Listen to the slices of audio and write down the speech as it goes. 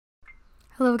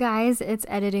Hello guys, it's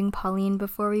Editing Pauline.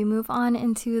 Before we move on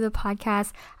into the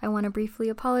podcast, I want to briefly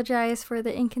apologize for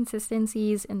the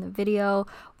inconsistencies in the video.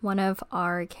 One of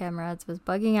our cameras was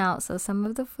bugging out, so some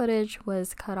of the footage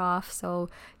was cut off, so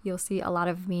you'll see a lot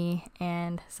of me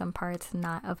and some parts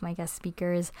not of my guest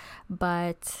speakers.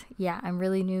 But yeah, I'm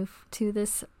really new to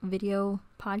this video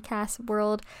podcast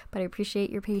world, but I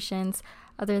appreciate your patience.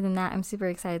 Other than that, I'm super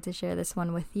excited to share this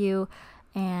one with you.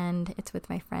 And it's with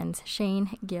my friends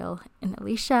Shane, Gil, and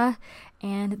Alicia,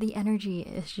 and the energy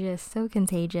is just so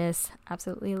contagious.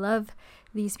 Absolutely love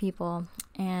these people,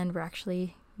 and we're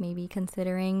actually maybe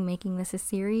considering making this a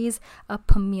series, a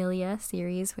Pamelia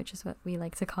series, which is what we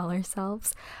like to call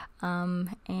ourselves.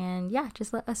 And yeah,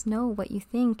 just let us know what you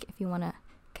think if you want to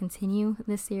continue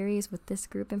this series with this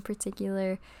group in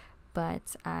particular.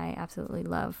 But I absolutely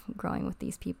love growing with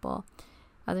these people.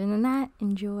 Other than that,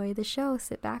 enjoy the show,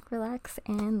 sit back, relax,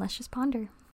 and let's just ponder.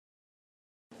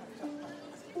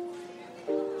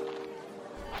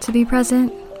 To be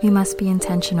present, we must be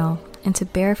intentional, and to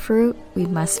bear fruit, we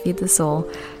must feed the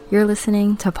soul. You're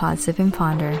listening to Pause, Sip, and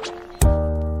Ponder.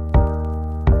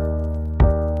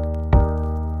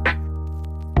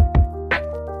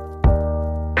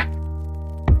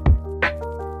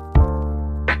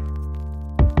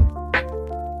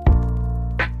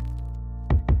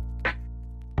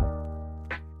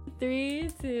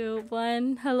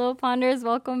 Hello Ponders,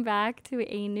 welcome back to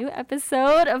a new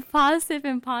episode of Pause, Sip,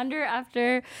 and Ponder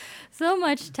after so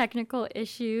much technical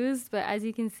issues. But as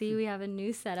you can see, we have a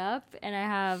new setup and I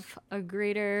have a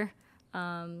greater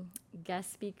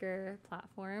guest speaker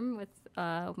platform with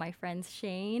my friends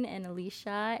Shane and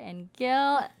Alicia and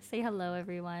Gil. Say hello,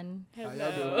 everyone.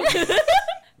 Hello.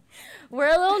 We're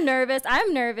a little nervous.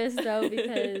 I'm nervous, though,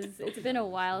 because it's been a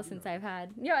while since I've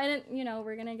had,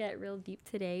 we're going to get real deep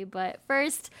today. But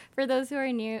first, for those who are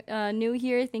new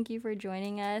here, thank you for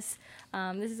joining us.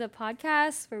 This is a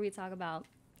podcast where we talk about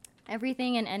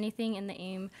everything and anything in the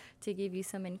aim to give you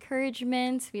some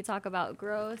encouragement. We talk about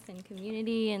growth and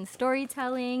community and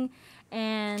storytelling.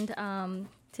 And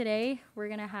today, we're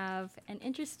going to have an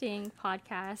interesting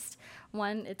podcast.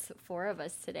 It's 4 of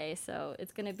us today, so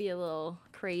it's going to be a little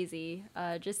crazy.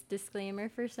 Just disclaimer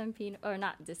for some people, or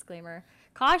not disclaimer,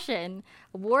 caution,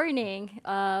 warning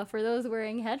for those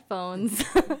wearing headphones.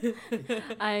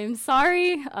 I'm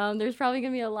sorry. There's probably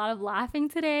going to be a lot of laughing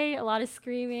today, a lot of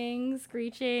screaming,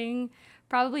 screeching,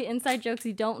 probably inside jokes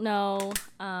you don't know,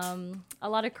 a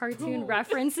lot of cartoon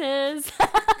references.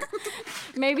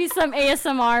 Maybe some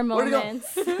ASMR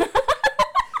moments.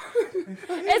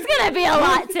 It's going to be a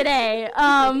lot today.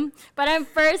 But I'm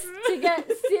first to get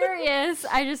serious.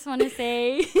 I just want to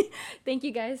say thank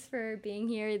you guys for being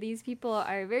here. These people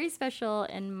are very special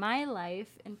in my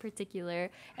life in particular.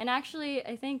 And actually,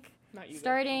 I think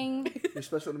starting... You're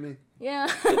special to me. Yeah.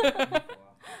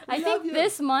 I think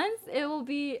this month it will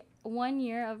be 1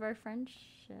 year of our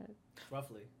friendship.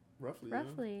 Roughly. Yeah.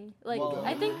 Like, whoa.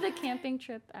 I think the camping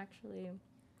trip actually...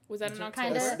 Was that an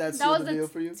kind October? of that sealed the deal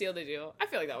for you? Sealed the deal. I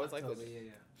feel like that was like...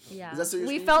 Yeah. Is that so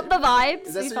we felt the vibes.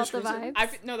 Is that we so felt the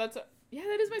vibes. No, that's... Yeah,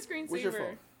 that is my screensaver. What's your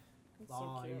phone? That's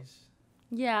so cute.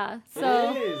 Yeah,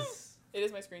 so... It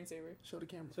is my screensaver. Show the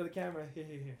camera. Show the camera.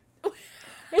 Here.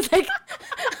 It's like...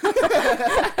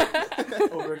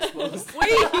 Overexposed.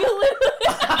 Wait, you literally...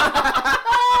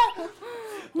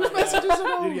 Whose messages are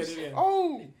those? Do it again.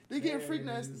 Oh, they getting freak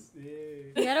nasty.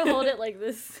 You gotta hold it like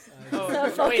this.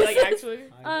 Oh, wait, like actually?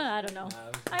 I don't know.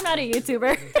 I'm not a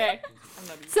YouTuber. Okay.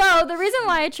 So the reason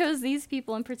why I chose these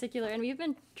people in particular, and we've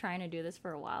been trying to do this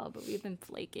for a while, but we've been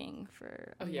flaking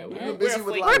for a minute. We're busy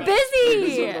with We're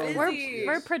busy. busy.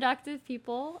 We're productive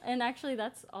people, and actually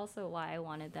that's also why I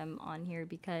wanted them on here,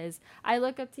 because I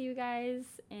look up to you guys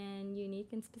in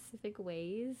unique and specific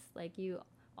ways. Like you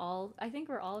all, I think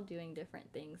we're all doing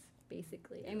different things,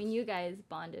 basically. Yes. I mean, you guys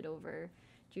bonded over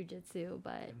jiu-jitsu,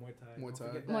 but Muay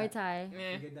Thai.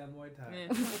 Get that Muay Thai.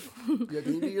 Yeah,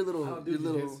 can you do your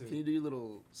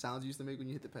little sounds you used to make when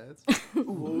you hit the pads?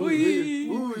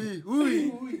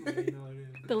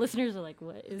 The listeners are like,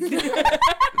 what is that?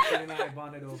 And I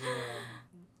bonded over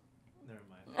never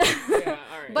mind. Yeah,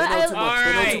 all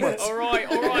right.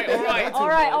 All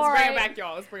right. Let's bring it back,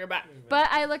 y'all. Let's bring it back. But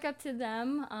I look up to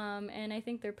them, and I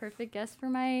think they're perfect guests for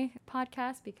my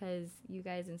podcast because you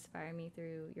guys inspire me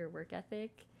through your work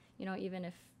ethic. You know, even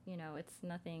if, it's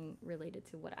nothing related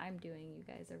to what I'm doing, you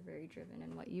guys are very driven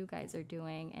in what you guys are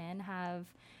doing and have,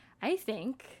 I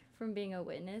think, from being a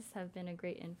witness, have been a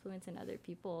great influence in other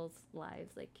people's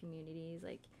lives, like communities,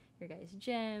 like your guys'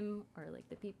 gym or like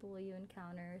the people you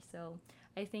encounter. So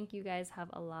I think you guys have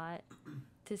a lot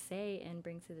to say and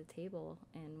bring to the table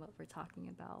in what we're talking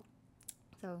about.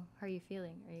 So how are you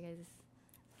feeling? Are you guys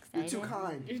excited. You're too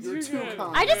kind. You're You're too too kind.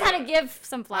 kind. I just had to give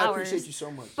some I flowers. appreciate you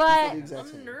so much. But You feel the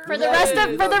exact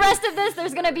same. for the rest of this,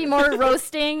 there's gonna be more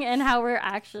roasting and how we're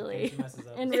actually She messes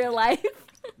up. in real life.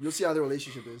 You'll see how the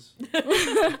relationship is.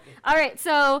 All right,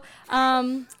 so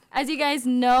as you guys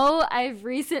know, I've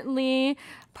recently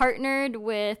partnered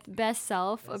with Best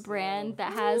Self, a brand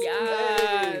that has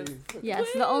yes,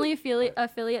 the only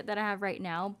affiliate that I have right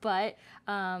now, but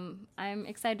I'm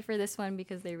excited for this one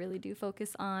because they really do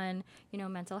focus on,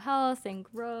 mental health and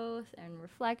growth and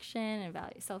reflection and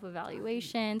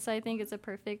self-evaluation. So I think it's a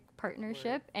perfect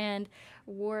partnership, and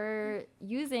we're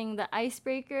using the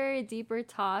Icebreaker Deeper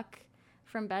Talk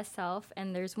from Best Self,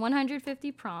 and there's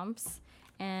 150 prompts.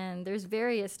 And there's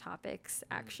various topics,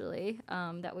 actually,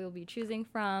 that we'll be choosing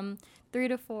from. 3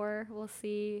 to 4, we'll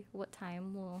see what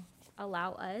time will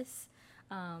allow us.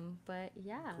 But,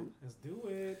 yeah. Let's do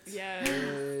it.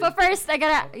 Yeah. But first, I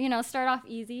gotta, start off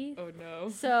easy. Oh, no.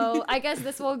 So I guess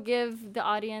this will give the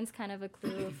audience kind of a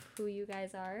clue of who you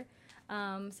guys are.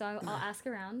 So I'll ask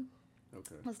around.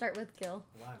 Okay. We'll start with Gil.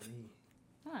 Why me?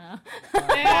 I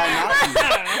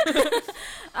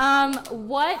don't know.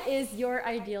 What is your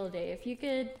ideal day? If you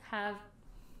could have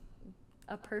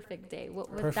a perfect day, what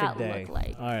would that look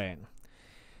like? All right.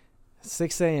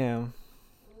 6 a.m.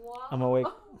 I'm gonna wake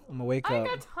I up. ain't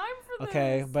got time for this.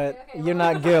 Okay, but Okay, you're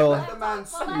not Gil. Let the man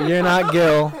speak. You're not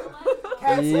Gil.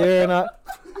 You're not.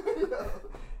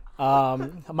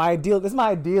 This is my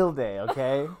ideal day.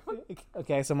 Okay.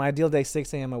 Okay. So my ideal day,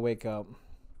 6 a.m. I wake up,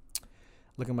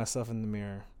 look at myself in the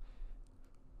mirror,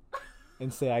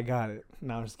 and say I got it.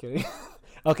 No, I'm just kidding.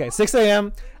 Okay, 6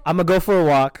 a.m. I'm gonna go for a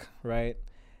walk. Right.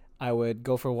 I would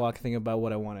go for a walk, think about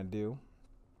what I want to do,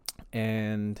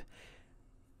 and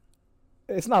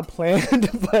it's not planned,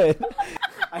 but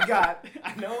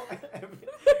I know.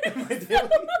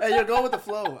 Hey, you're going with the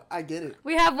flow. I get it.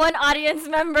 We have one audience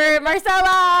member,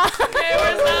 Marcella. Hey,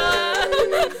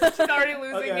 what's up? She's already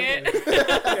losing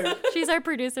it. She's our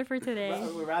producer for today.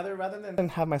 Rather than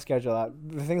have my schedule out,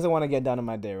 the things I want to get done in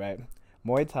my day, right?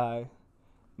 Muay Thai,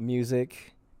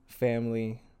 music,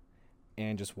 family,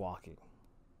 and just walking.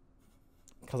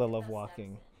 Because I love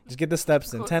walking. Just get the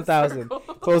steps in. 10,000.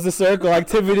 Close the circle.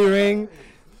 Activity ring.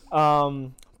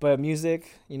 But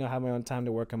music, have my own time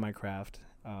to work on my craft.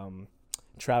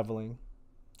 Traveling,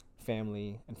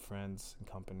 family and friends and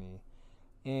company,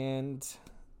 and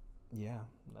yeah,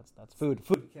 that's food.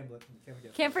 Can't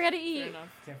forget to Fair eat. enough.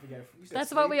 Can't forget.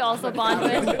 That's what we also bond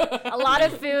with. A lot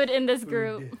of food in this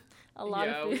group. A lot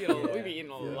Yeah, of food. we be eating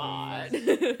a lot.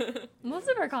 Most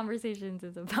of our conversations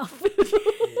is about food,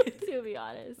 to be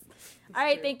honest. All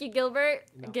right, thank you, Gilbert.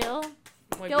 Gil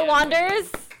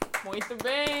Wanders, Muito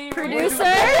bem. producer.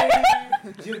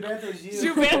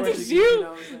 Gilberto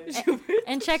Gil.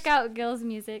 And check out Gil's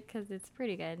music because it's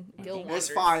pretty good. I Gil think. It's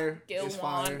fire. Gil It's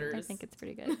fire. Wanders. I think it's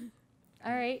pretty good.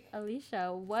 All right,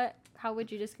 Alicia, how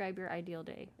would you describe your ideal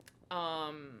day?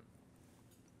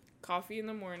 Coffee in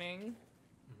the morning,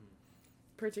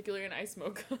 particularly an iced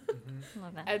mocha.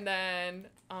 Love that. And then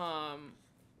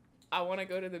I want to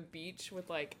go to the beach with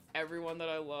like everyone that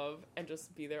I love and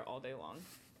just be there all day long.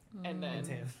 And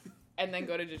then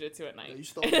go to jiu-jitsu at night. You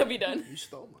stole And I'll mine. be done. You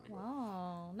stole mine.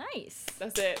 Wow, nice.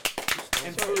 That's it.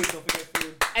 And food. Don't forget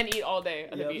food. And eat all day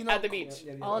at the Yep. beach. You know- at the beach.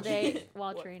 All day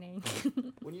while What? training.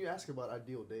 When you ask about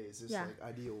ideal day, is this Yeah. like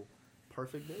ideal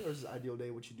perfect day, or is this ideal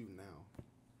day what you do now?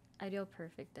 Ideal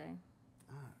perfect day.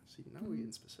 See, now we're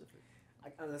getting specific.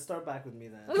 Let's start back with me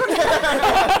then. I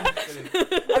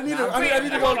need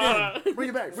to go Hold again. on. Bring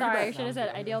it back. Bring Sorry, I it back. should have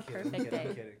said ideal perfect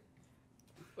day.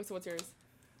 So what's yours?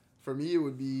 For me, it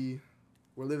would be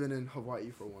we're living in Hawaii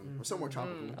for one, or somewhere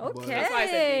tropical. Okay. That's why I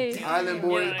said beach. Island boy,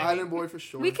 You know what I mean? island boy for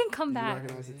sure. We can come You back.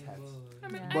 recognize the tats.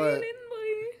 I'm an Yeah. But- island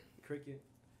boy. Cricket.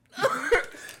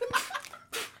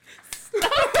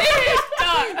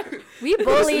 Stop. We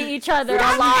bully each other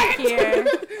a lot here.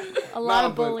 A lot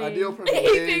of but bullying. Ideal perfect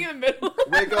Anything day. in the middle.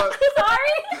 Wake up.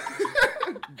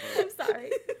 Sorry. I'm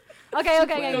sorry. Okay. Go,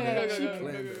 go, She go, go, planned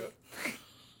go, it. go.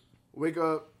 Wake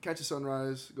up, catch a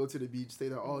sunrise, go to the beach, stay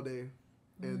there all day,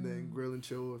 and then grill and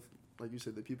chill with, like you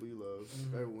said, the people you love,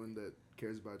 everyone that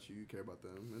cares about you, you care about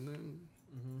them, and then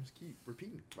just keep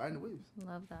repeating, riding the waves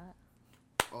Love that.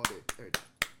 all day, every day.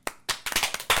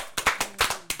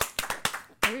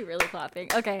 Are we really clapping?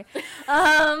 Okay.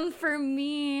 For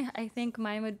me, I think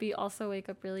mine would be also wake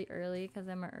up really early because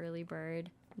I'm an early bird.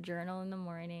 Journal in the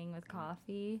morning with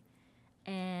coffee,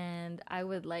 and I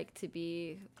would like to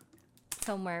be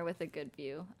somewhere with a good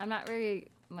view. I'm not very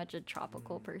much a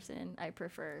tropical person. I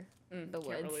prefer the can't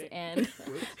woods relate. and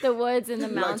the woods and the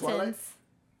You like Twilight? mountains.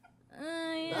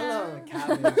 Yeah.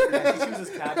 Cabins. Yeah, she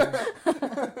chooses cabins.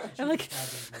 I'm like,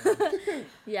 Cabins,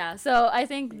 yeah. So I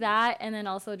think that, and then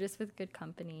also just with good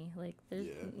company. Like, there's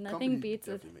Yeah, nothing company beats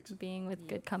definitely makes with it. being with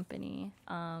good company.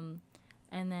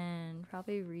 And then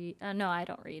probably read. No, I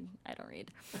don't read. I don't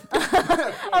read.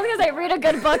 I was gonna say read a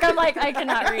good book. I'm like, I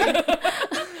cannot read.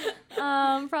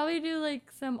 Probably do like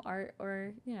some art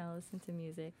or listen to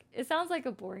music. It sounds like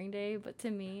a boring day, but to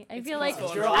me, I feel like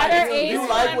peaceful. at our age, You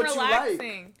like what you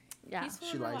like. yeah,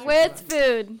 She likes with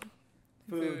food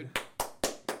Food.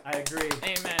 I agree.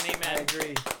 Amen. I Amen.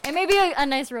 agree. and maybe a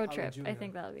nice road How trip. would you I know?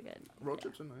 think that would be good. Road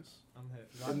trips are nice.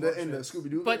 I'm hit. In the Scooby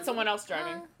Doo. But someone else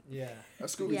driving. Yeah. A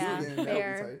Scooby Doo Yeah, game. That would be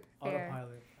fair. tight. Fair. Autopilot.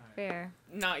 All right. Fair.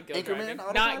 Not Gil Anchorman, driving.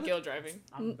 autopilot? Not Gil driving.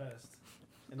 I'm the best.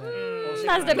 And then,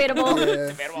 That's debatable. Yeah,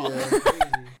 Debatable. yeah.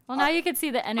 Crazy. Well, now you can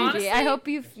see the energy. I Honestly, hope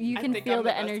you I can think feel I'm the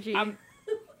best. energy.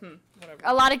 Whatever.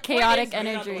 A lot of chaotic Point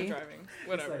is, you're not the one energy. driving. Yes, I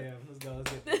Whatever. am. Let's go.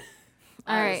 Let's get this.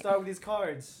 All Let's right. start with these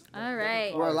cards. All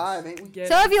right. We're alive, ain't we? Get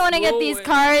So if you want to get rolling. these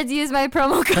cards, use my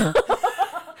promo code.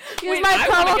 Use Wait, my I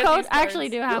wanna promo get code. these I actually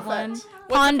cards. do have Real one. facts.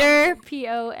 Ponder,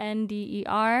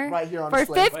 Ponder, Right here on for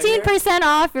display. 15%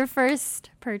 off your first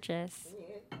purchase.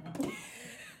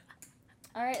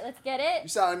 All right, let's get You it.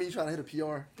 sounded me trying to hit a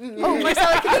PR. Oh,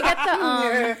 Marcella, can you get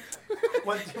the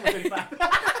 1, 2, 35.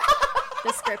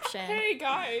 description? Hey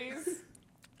guys.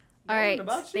 All right,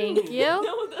 about you. thank you.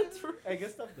 No, that's right. Hey,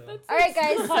 good stuff though. All right,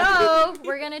 guys. So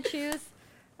we're gonna choose,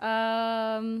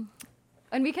 and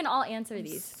we can all answer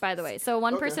these, by the way. So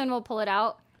one Okay. person will pull it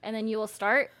out, and then you will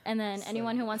start, and then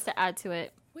anyone who wants to add to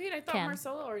it. Wait, I thought Can.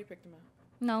 Marcella already picked him out.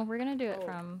 No, we're gonna do it Oh.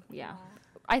 from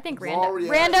I think We're random. already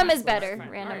at Random it. is better. Fine,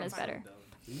 Random alright, is fine. better.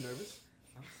 Are you nervous?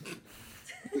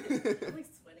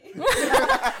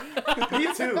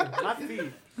 Me too. My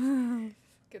feet.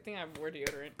 Good thing I have more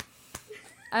deodorant.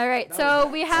 All right. So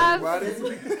we have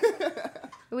Everybody?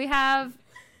 we have.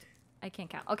 I can't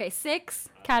count. Okay, 6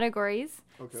 categories.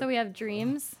 Okay. So we have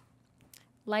dreams,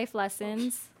 life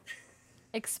lessons,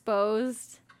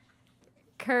 exposed,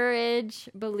 courage,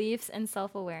 beliefs, and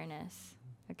self-awareness.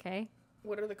 Okay.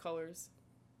 What are the colors?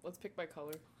 Let's pick by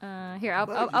color. Here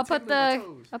Bugs, I'll you're put tickling my the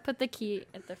toes. I'll put the key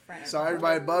at the front. So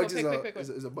everybody, Bugs Pick, is, pick, pick, pick.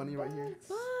 is a bunny right here.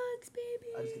 Bugs, baby.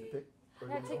 I just get to pick. Or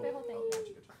Yeah, do take you- the whole thing.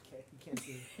 Gotcha, Okay, you can't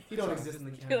see. You don't exist in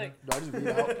the You're camera. like, Do I just read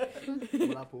out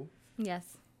what I pull? Yes.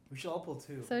 We should all pull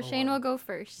two. So Oh, Shane wow. will go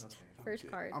first. Okay. First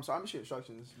Okay. card. I'm sorry, I'm just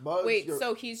instructions. Bugs, wait, you're-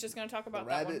 so he's just gonna talk about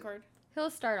that one rabbit. card? He'll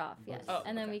start off, yes, Oh,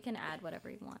 and then okay. we can add whatever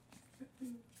you want.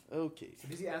 Okay. So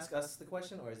does he ask us the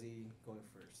question or is he going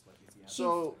first? Like, is he asking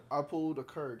So I pulled a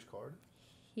courage card.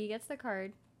 He gets the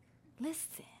card.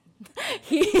 Listen.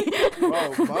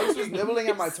 Bro, Bugs was nibbling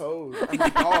at my toes. And my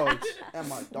dogs. And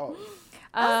my dog.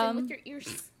 With your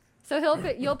ears. So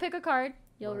you'll pick a card.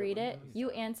 You'll read it. You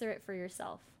answer it for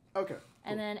yourself, Okay.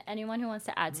 and then anyone who wants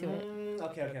to add to it.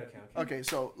 Okay. Okay,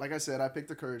 so like I said, I picked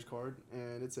the courage card,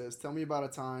 and it says, "Tell me about a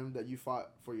time that you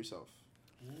fought for yourself."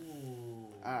 Ooh.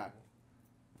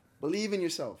 Believe in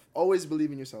yourself. Always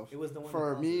believe in yourself. It was the one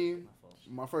For that me, my fault.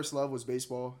 my first love was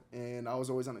baseball, and I was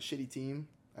always on a shitty team.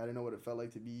 I didn't know what it felt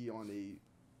like to be on a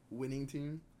winning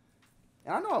team.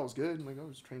 And I know I was good. Like, I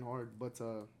was trained hard. But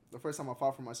the first time I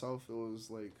fought for myself, it was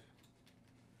like,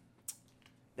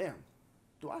 damn,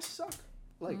 do I suck?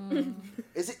 Like,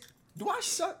 do I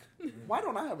suck? Why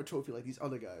don't I have a trophy like these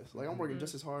other guys? Like, I'm working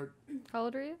just as hard. How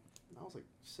old are you? I was like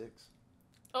 6.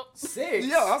 Oh, 6?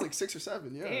 Yeah, I was like 6 or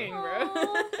 7. Yeah. dang,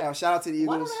 bro. Yeah, shout out to the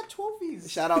Why Eagles. don't I have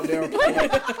trophies? Shout out Daryl.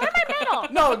 Middle.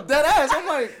 No, dead ass. I'm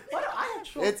like, Why don't I have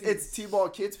trophies? it's T-ball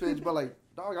kids pitch, but like,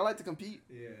 dog, I like to compete.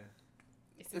 Yeah.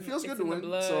 It feels good to win.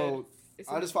 So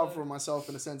I just fought for myself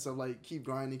in the sense of like keep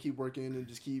grinding, keep working, and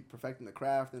just keep perfecting the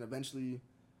craft. And eventually,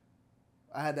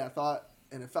 I had that thought,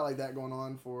 and it felt like that going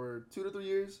on for 2 to 3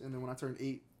 years. And then when I turned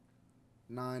 8,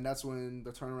 9, that's when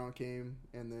the turnaround came.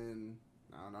 And then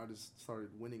I don't know, I just started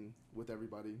winning with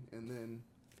everybody. And then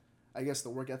I guess the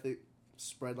work ethic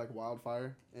spread like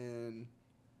wildfire, and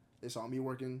they saw me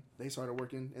working. They started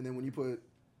working, and then when you put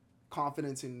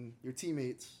confidence in your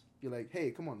teammates, you're like,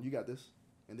 hey, come on, you got this.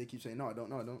 And they keep saying, no, I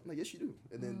don't. I'm like, yes, you do.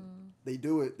 And then they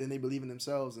do it. Then they believe in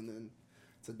themselves. And then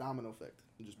it's a domino effect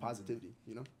and just positivity,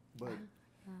 you know? But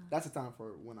that's a time for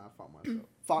when I fought myself.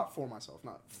 Fought for myself,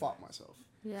 not fought myself.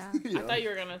 Yeah. You I know? thought you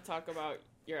were gonna talk about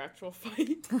your actual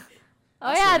fight.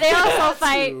 Oh yeah, they also That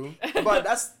fight. too. But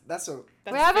that's a... That's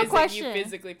We have a You question.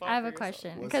 physically fought I have for a yourself.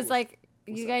 question What's- because like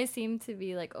what's you up? guys seem to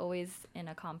be like always in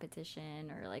a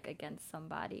competition or like against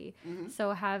somebody. Mhm.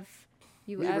 So have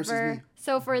you Me versus ever? me.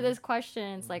 So for this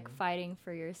question, it's like fighting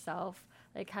for yourself.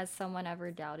 Like, has someone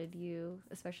ever doubted you,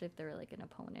 especially if they were like an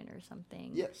opponent or something?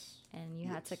 Yes. And you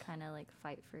had to Yes. kind of like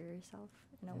fight for yourself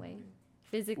in a way.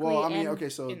 physically. Well, I mean, and okay,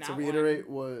 so in to that reiterate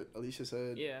what Alicia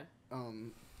said, Yeah.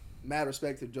 Mad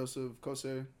respect to Joseph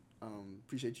Koser.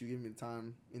 Appreciate you giving me the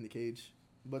time in the cage.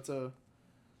 But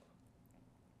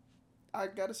I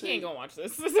gotta say, He ain't gonna watch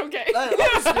this. It's okay. I'm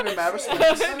just giving mad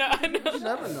respect. No. You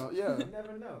never know. Yeah. You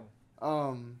never know.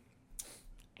 I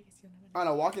guess you'll never know. I don't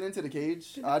know. Walking into the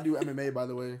cage, I do MMA, by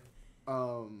the way.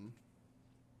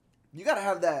 You gotta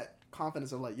have that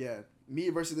confidence of like, yeah, me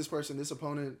versus this person, this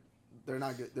opponent, they're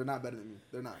not good. They're not better than me.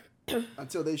 They're not.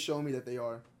 Until they show me that they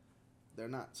are, they're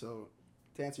not. So,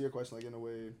 to answer your question, like in a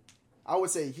way, I would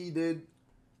say he did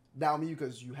doubt me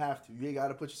because you have to. You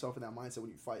gotta put yourself in that mindset when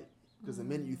you fight. Because the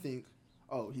minute you think,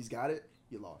 oh, he's got it,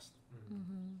 you lost.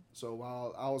 Mm-hmm. So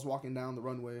while I was walking down the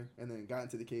runway and then got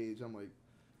into the cage, I'm like,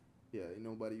 yeah,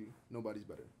 nobody's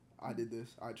better. I did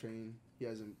this. I trained. He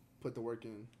hasn't put the work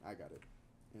in. I got it.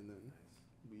 And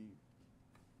then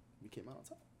we came out on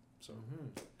top. So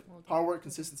hard work,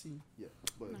 consistency, yeah.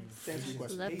 But to answer your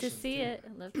question, Love to see it.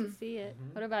 Love to see it.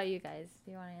 Mhm. What about you guys?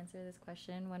 Do you want to answer this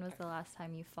question? When was the last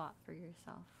time you fought for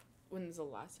yourself? When was the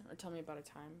last time? Or tell me about a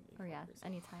time. Or yeah,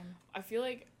 anytime. I feel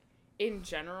like, in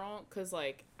general, because,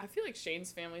 like, I feel like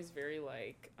Shane's family is very,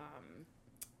 like,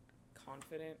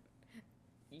 confident.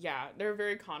 Yeah, they're a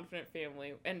very confident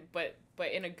family, and but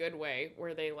in a good way,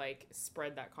 where they, like,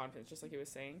 spread that confidence, just like he was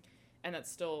saying. And that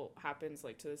still happens,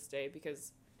 like, to this day,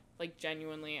 because, like,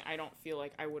 genuinely, I don't feel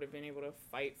like I would have been able to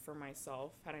fight for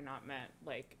myself had I not met,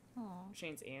 like, Aw.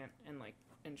 Shane's aunt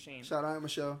and Shane. shout out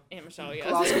Michelle. Aunt Michelle, yeah.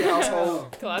 Kowalski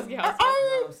household. Kowalski You know household.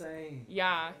 what I'm saying?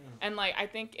 Yeah, and, like, I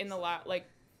think in the like,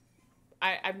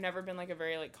 I've never been, like, a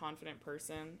very, like, confident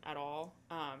person at all,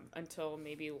 until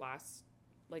maybe last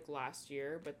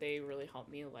year, but they really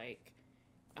helped me, like,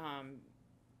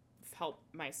 help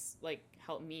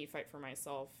me fight for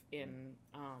myself in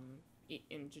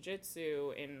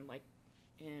jiu-jitsu,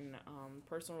 in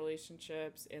personal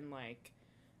relationships, in, like,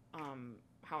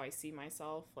 how I see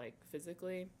myself, like,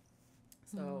 physically.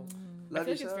 So I Love feel like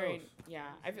yourself. it's very, yeah.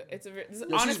 I feel it's a very, Yeah,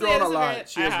 honestly, she's grown a it's lot. very,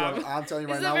 She has grown. I'm telling you this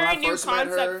right is now, a when very I new first met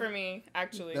concept her, for me,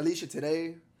 actually. Alicia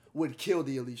today would kill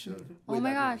the Alicia. Oh way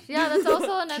my back gosh. then. Yeah, that's also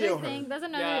Kill another her. thing. That's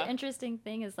another Yeah. interesting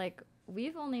thing is like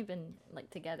we've only been like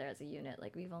together as a unit.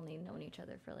 Like we've only known each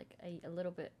other for like a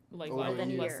little bit Like Over more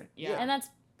than a a year. year. Yeah. And that's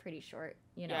pretty short,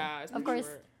 you know. Yeah, it's of pretty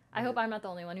course, short. I hope I'm not the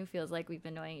only one who feels like we've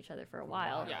been knowing each other for a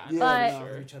while. Yeah, Yeah, But-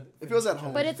 no. Each other- It feels at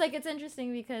home. But it's like it's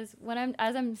interesting because when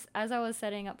as I was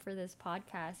setting up for this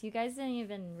podcast, you guys didn't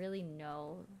even really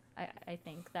know. I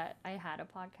think that I had a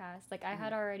podcast. Like I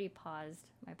had already paused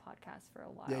my podcast for a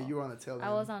while. Yeah, you were on a tail end.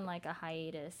 I was on like a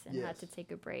hiatus and had Yes. to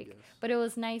take a break. Yes. But it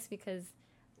was nice because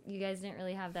you guys didn't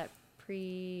really have that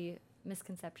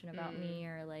misconception about me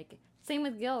or like same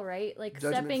with Gil, right? Like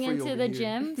Judgment stepping free into over the here.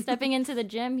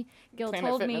 gym, Gil Planet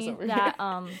told Fitness me over that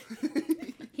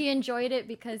he enjoyed it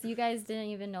because you guys didn't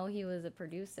even know he was a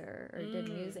producer or did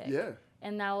music. Yeah.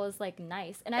 And that was like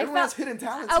nice. And Everyone I has felt hidden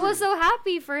talents. I was here. so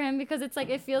happy for him because it's like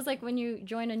it feels like when you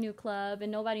join a new club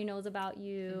and nobody knows about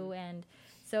you and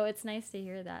so it's nice to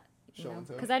hear that, you Show know, and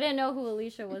tell. because I didn't know who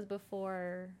Alicia was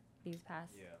before these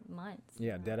past months.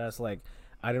 Yeah, deadass. Like,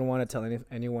 I didn't want to tell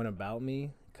anyone about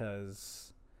me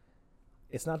because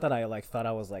it's not that I like thought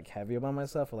I was like heavy about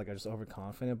myself or like I was just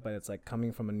overconfident, but it's like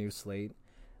coming from a new slate,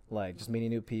 like just meeting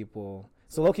new people.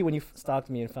 So Loki, when you stalked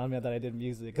me and found me out that I did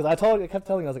music, because I kept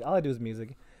telling you, I was like, all I do is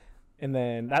music, and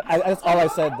then that's all I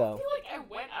said I though. feel like I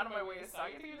went out of my way to stalk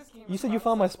you. I think you just came You said you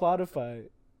across found my it. Spotify.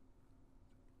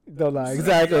 Don't lie.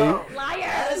 Exactly.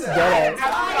 Liars! Deadass.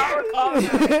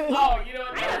 Oh, you know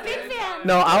what? I'm a big fan.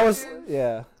 No, I was.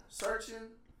 Yeah. Searching.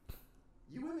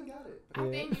 You women got it. I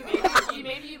think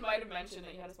maybe you might have mentioned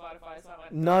that you had a Spotify, so I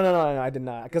went. No, I did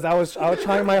not. Because I was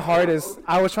trying my hardest.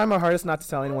 I was trying my hardest not to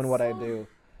tell anyone what I do.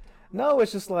 No,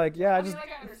 it's just like, yeah, I mean, like,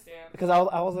 I understand. because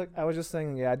I was just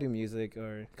saying, yeah, I do music,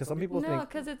 or because some people No, think,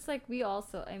 because it's like we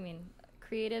also, I mean,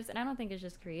 creatives, and I don't think it's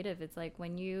just creative. It's like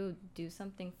when you do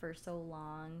something for so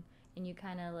long and you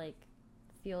kind of like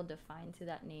feel defined to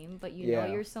that name, but you know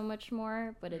Yeah. you're so much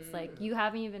more, but it's like you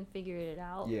haven't even figured it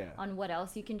out Yeah. on what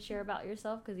else you can share about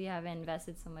yourself because you haven't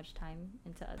invested so much time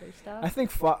into other stuff. I think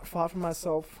fought for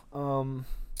myself.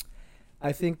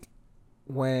 I think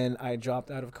when I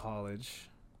dropped out of college,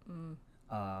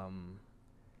 so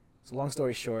long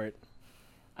story short,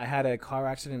 I had a car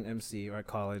accident in MC or at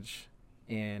college,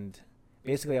 and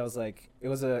basically I was like, it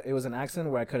was an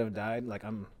accident where I could have died. Like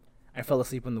I fell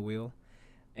asleep on the wheel,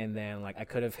 and then like I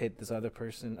could have hit this other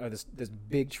person or this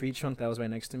big tree trunk that was right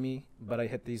next to me, but I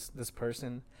hit this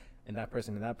person, and that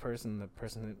person, and that person, the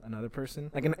person, and another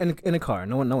person, like in a car.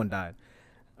 No one died.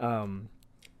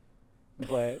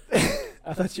 But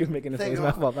I thought you were making a Thank face.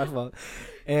 My God. fault.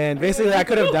 And basically, I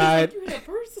could have died.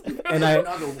 And I,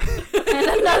 Another one. And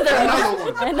another Another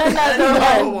one. one. And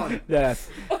another one. yes.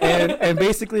 And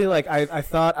basically, like I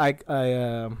thought I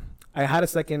had a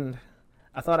second.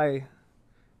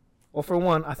 Well, for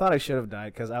one, I thought I should have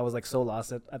died because I was like so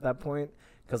lost at that point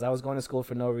because I was going to school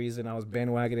for no reason. I was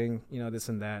bandwagoning, this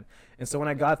and that. And so when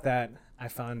I got that, I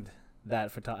found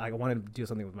that I wanted to do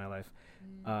something with my life.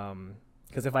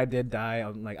 Because if I did die,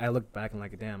 I looked back and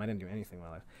like, damn, I didn't do anything in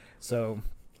my life. So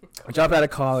I dropped out of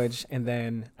college, and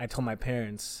then I told my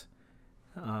parents,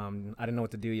 I didn't know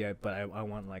what to do yet, but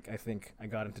I think I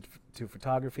got into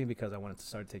photography because I wanted to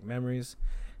start to take memories.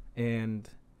 And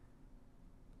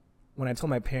when I told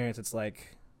my parents, it's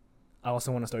like, I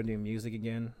also want to start doing music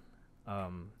again.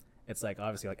 It's like,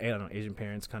 obviously, like, I don't know, Asian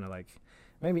parents kind of like,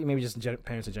 maybe just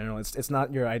parents in general. It's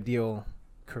not your ideal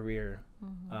career,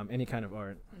 any kind of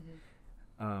art.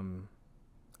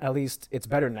 At least it's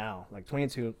better now. Like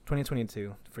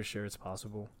 2022, for sure, it's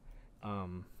possible.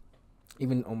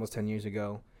 Even almost 10 years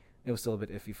ago, it was still a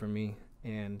bit iffy for me.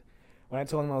 And when I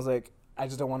told them, I was like, I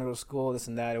just don't want to go to school, this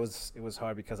and that. It was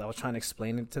hard because I was trying to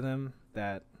explain it to them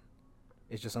that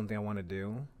it's just something I want to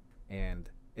do, and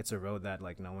it's a road that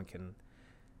like no one can.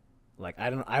 Like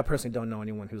I personally don't know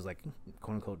anyone who's like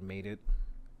quote unquote made it.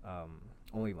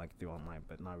 Only like through online,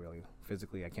 but not really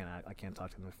physically. I can't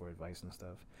talk to them for advice and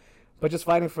stuff. But just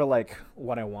fighting for like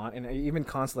what I want, and even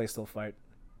constantly I still fight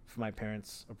for my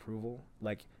parents' approval.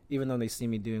 Like even though they see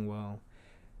me doing well,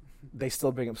 they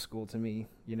still bring up school to me.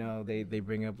 They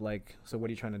bring up like, so what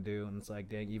are you trying to do? And it's like,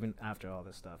 dang, even after all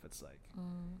this stuff, it's like,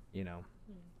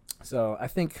 So I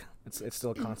think it's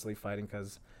still constantly fighting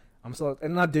because I'm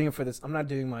not doing it for this. I'm not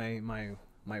doing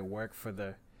my work for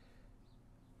the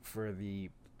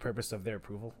purpose of their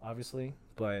approval, obviously,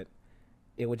 but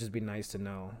it would just be nice to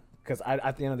know because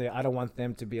at the end of the day, I don't want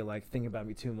them to be like thinking about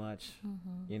me too much,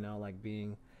 like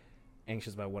being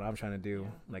anxious about what I'm trying to do.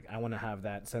 Like I want to have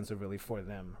that sense of relief for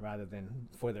them rather than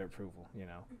for their approval,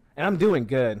 and I'm doing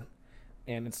good.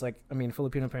 And it's like, I mean,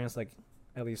 Filipino parents, like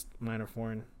at least mine are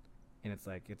foreign, and it's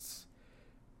like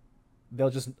they'll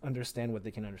just understand what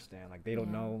they can understand. Like they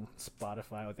don't know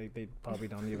Spotify, or they probably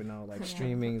don't even know like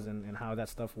streamings and how that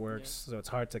stuff works. So it's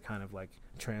hard to kind of like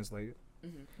translate,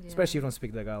 especially if you don't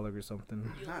speak Tagalog or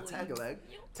something. Not Tagalog.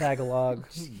 Tagalog.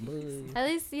 At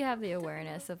least you have the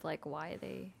awareness of like why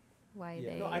they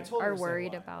are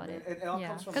worried about it.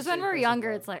 Yeah, because when we're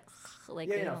younger, it's like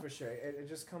for sure. It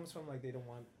just comes from like they don't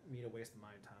want me to waste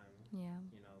my time. Yeah.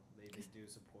 They do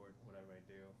support whatever I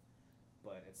do,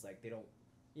 but it's like they don't.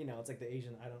 It's like the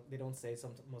Asian. They don't say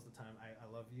most of the time. I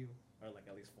love you, or like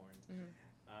at least foreign.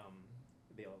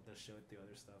 They'll show it through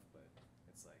other stuff, but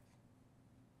it's like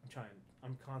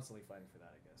I'm constantly fighting for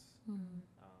that, I guess.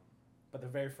 But the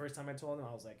very first time I told them,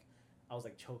 I was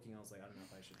like choking. I was like, I don't know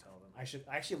if I should tell them.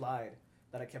 I actually lied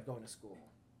that I kept going to school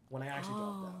when I actually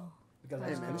dropped out because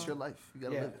Hey man, it's your life. You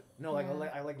gotta live it. No,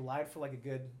 I lied for like a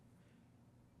good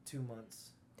 2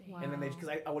 months, and then because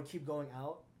I would keep going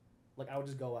out, like I would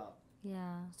just go out.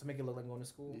 Yeah. To make it look like I'm going to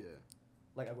school. Yeah.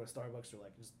 Like I go to Starbucks or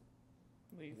like just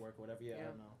Leave. Work or whatever. Yeah, I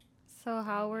don't know. So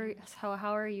how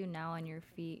are you now on your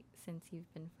feet since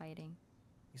you've been fighting?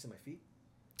 You said my feet?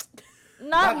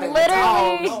 Not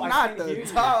literally. No, not the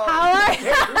toe. How are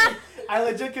I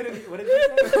legit couldn't. What did you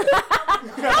say?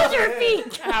 How's your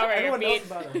feet? How are your feet?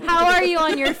 How are you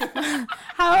on your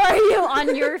How are you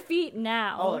on your feet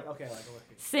now? Oh, like okay, like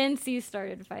okay. Since you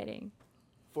started fighting.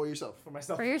 For yourself. For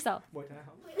myself. For yourself. Boy, can I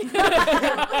help?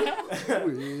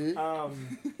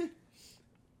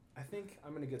 I think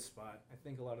I'm in a good spot. I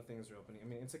think a lot of things are opening. I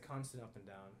mean, it's a constant up and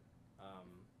down.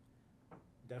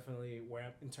 Definitely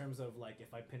where in terms of like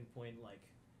if I pinpoint like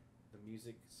the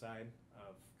music side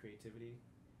of creativity,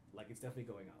 like it's definitely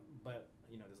going up. But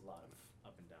there's a lot of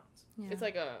up and downs. Yeah. It's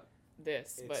like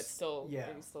but still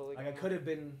maybe slowly. Like I could have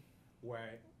been where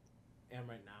I am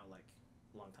right now, like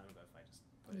a long time ago if I just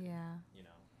put it.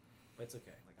 But it's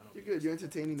okay. Like I don't. You're good. You're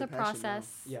entertaining the passion.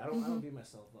 Process. Yeah, I don't beat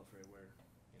myself up for it. Where,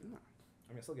 I mean,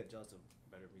 I still get jealous of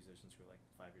better musicians who are like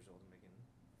 5 years old and making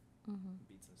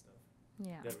beats and stuff.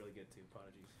 Yeah. They're really good too.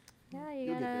 Prodigies. Yeah,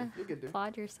 you gotta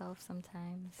applaud yourself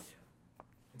sometimes. Yeah.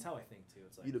 It's how I think too.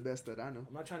 It's like you're the best that I know.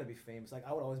 I'm not trying to be famous. Like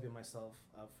I would always be myself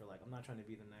up for like I'm not trying to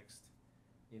be the next,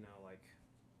 like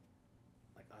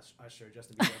Usher,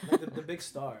 just to be like the big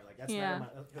star. Like that's never my.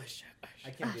 I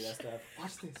can't do that stuff.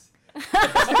 Watch this.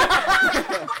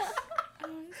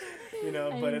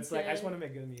 But it's like I just want to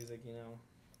make good music,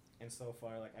 and so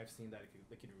far like I've seen that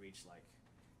it could reach like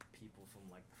people from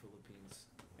like the Philippines.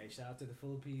 Hey, shout out to the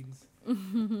Philippines.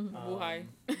 Buhay.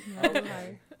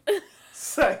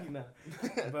 So,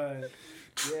 but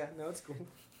Yeah, no, it's cool.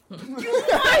 I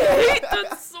hate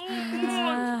that so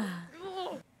much.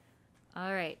 Ugh.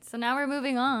 All right, so now we're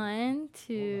moving on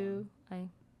to.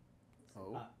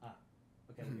 Oh,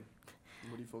 Okay, we're good.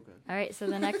 what do you focus? All right, so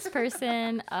the next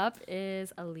person up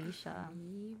is Alicia.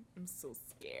 I'm so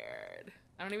scared.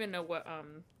 I don't even know what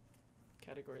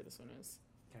category this one is.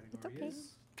 Category okay.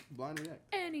 is Blind react.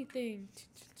 Anything.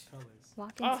 colors.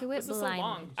 Walk Oh, into it this is so blind.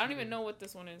 long. I don't even know what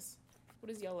this one is. What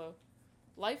is yellow?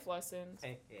 Life lessons.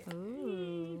 Hey.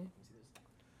 Ooh.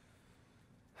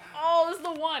 Oh, this is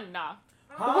the one. Nah.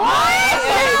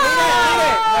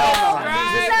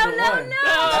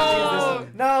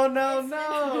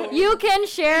 No. You can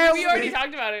share. We already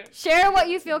talked about it. Share what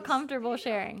you feel comfortable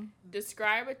sharing.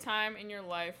 Describe a time in your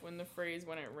life when the phrase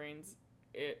 "when it rains,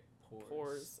 it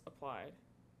pours" applied.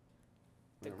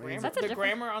 The When it grammar, rains, That's a the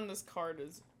different- grammar on this card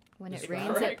is When it Describe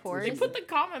rains, correct. it pours. They put the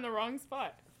comma in the wrong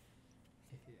spot.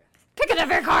 Pick a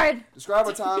different card. Describe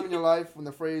a time in your life when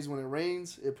the phrase "when it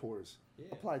rains, it pours" Yeah.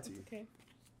 apply to you. Okay.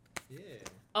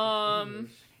 Yeah.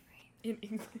 In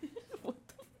English. What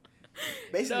the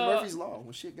Basically, So- Murphy's Law.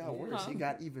 When shit got worse, Huh? it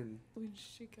got even. when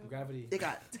shit got- Gravity. It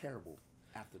got terrible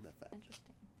after the fact.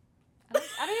 Interesting.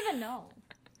 I don't even know.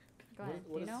 Go ahead. What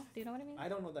Do you is- know? Do you know what I mean? I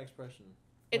don't know the expression.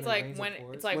 It's When it like rains, when it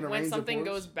pours? it's like When it when rains, it something pours?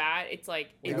 goes bad. It's like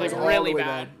It it's goes like all really the way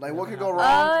bad. down. Like what could go Oh.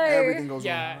 wrong? Everything goes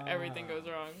Yeah, wrong. everything goes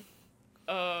wrong.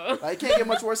 Like, it can't get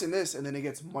much worse than this, and then it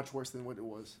gets much worse than what it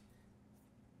was.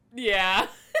 Yeah.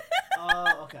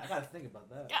 Okay, I gotta think about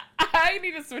that. I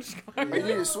need to switch You cards. need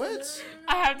to switch.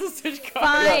 I have to switch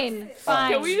cards. Fine.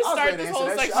 Fine. Can we just I was start ready to this answer whole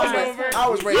that shit. section I was over? ready- I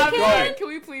was ready to I'm go. sorry. Can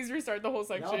we please restart the whole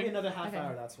That'll be section? another half Okay.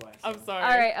 hour, that's why. I'm so. sorry. All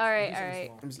right. All Do right. something All right.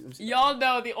 small. Let me see. Y'all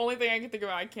know the only thing I can think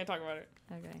about. I can't talk about it.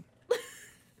 Okay.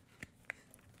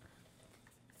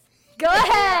 Go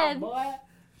ahead. Boy.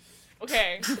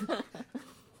 Okay.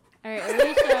 All right,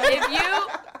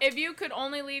 Alicia. if you could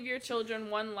only leave your children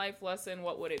one life lesson,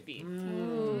 what would it be?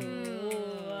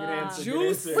 Good answer.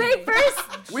 Juicy. Good answer. Wait,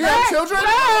 first. We have children.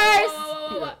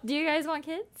 Whoa. Do you guys want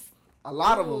kids? A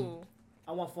lot of them. Ooh.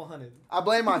 I want 400. I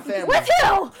blame my family. What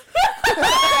two?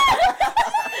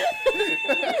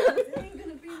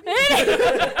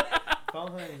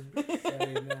 400.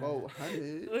 Sorry, man. Oh,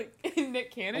 honey. Look,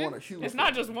 Nick Cannon. I want a huge It's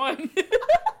not just one.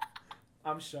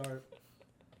 I'm sharp.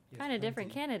 Yes, Kind of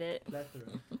different plenty. candidate. Plethora.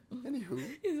 Anywho,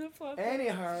 He's a fluff.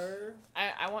 Anyhow.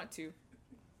 I want to.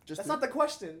 just That's not the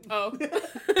question. Oh.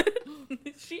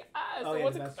 She asked. Oh, so yeah,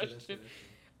 what's a that's true, question? that's true,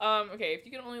 that's true. Okay, if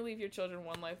you could only leave your children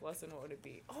one life lesson, what would it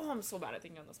be? Oh, I'm so bad at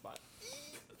thinking on the spot.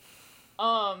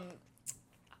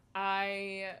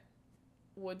 I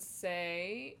would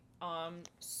say,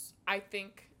 I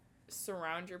think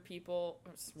surround your people,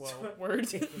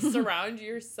 surround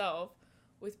yourself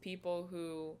with people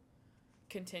who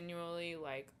continually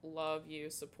like love you,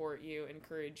 support you,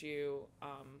 encourage you,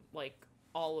 like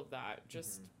all of that.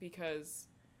 Just because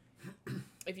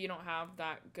if you don't have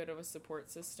that good of a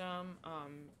support system,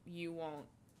 you won't.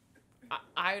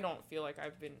 I don't feel like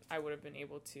I would have been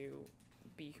able to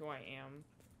be who I am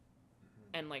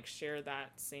and like share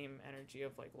that same energy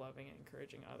of like loving and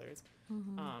encouraging others.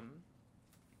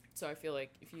 So I feel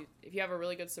like if you have a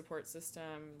really good support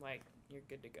system, like you're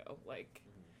good to go. Like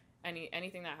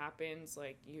anything that happens,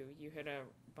 like you hit a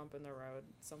bump in the road,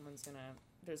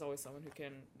 there's always someone who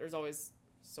can. There's always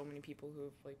so many people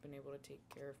who've like been able to take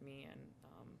care of me,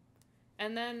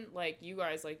 and then like you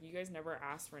guys never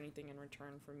asked for anything in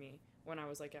return from me when I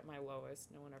was like at my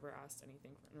lowest. No one ever asked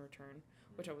anything in return,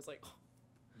 which I was like.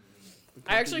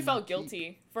 I actually felt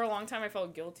guilty. For a long time I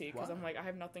felt guilty because I'm like, I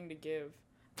have nothing to give.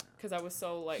 Because I was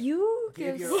so like... You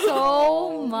Give give your so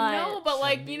all. much. No, but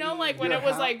like, you know, like when You're it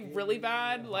was like happy. really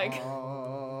bad, like...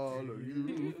 All of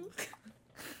you.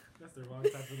 That's the wrong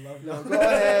type of love. No, go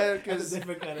ahead, That's a because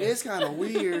different kind of. it's kind of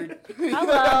weird.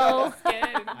 Hello.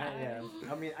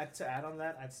 I mean, to add on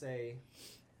that, I'd say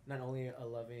not only a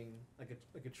loving, like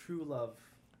a true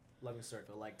loving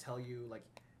circle, like tell you like,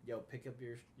 yo, pick up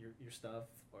your stuff,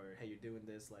 or hey, you're doing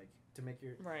this, like to make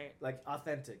your Right. like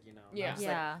authentic, you know. Yeah. Not just,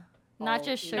 Yeah. Like, Not all,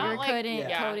 just you know, sugar Not like- coating,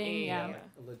 yeah, coating, yeah, yeah. yeah.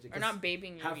 like, legit, Or not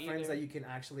babying you have either. friends that you can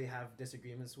actually have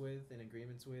disagreements with and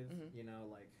agreements with. Mhm. You know,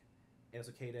 like it's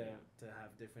okay to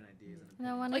have different ideas. And And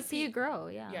I opinions. want to Like see you grow,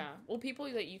 yeah. Yeah. Well, people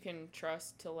that you can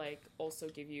trust to like also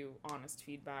give you honest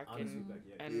feedback Honest and feedback,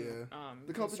 yeah. and Yeah. The company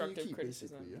you constructive keep,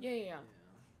 criticism. basically, Yeah. Yeah.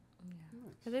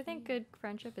 Because I think good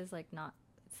friendship is like not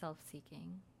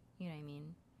self-seeking. You know what I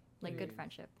mean? Like good Mm.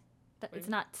 friendship. What do It's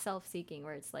you not self-seeking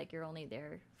where it's like you're only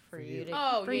there for For you you. to.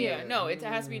 Oh for yeah. you. No, it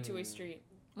has to be a two-way street.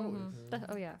 Mhm.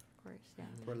 Oh yeah, of course, yeah.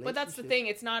 But that's the thing.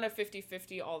 It's not a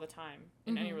 50-50 all the time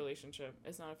in any relationship.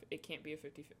 It's not. It can't be a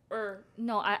 50-50. Or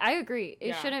no, I agree. It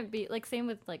Yeah. shouldn't be like same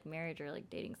with like marriage or like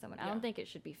dating someone. I Yeah. don't think it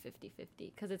should be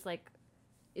 50-50 because it's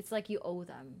like you owe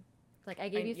them. Like I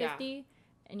gave you yeah. 50,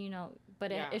 and you know,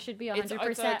 but Yeah. it should be it's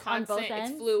 100% on both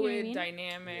ends. It's you know what I fluid, mean?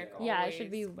 dynamic. Yeah, it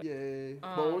should be. Yeah.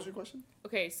 But what was your question?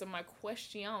 Okay, so my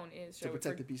question is: To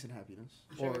protect the peace and happiness.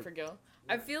 Should we for Gil?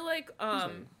 I feel like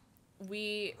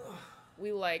we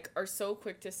like are so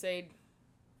quick to say,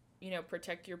 you know,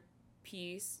 protect your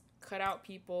peace, cut out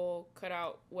people, cut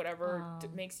out whatever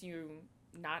makes you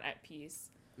not at peace,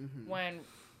 when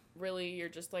really you're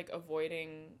just like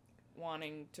avoiding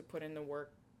wanting to put in the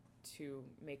work to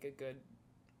make a good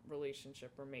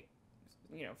relationship or make,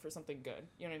 you know, for something good.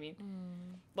 You know what I mean?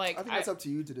 Like I think that's up to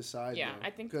you to decide. Yeah, though. I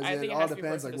think because it it all has to be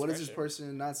depends. person Like, what is this discretion.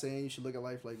 person? Not saying you should look at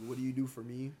life like, what do you do for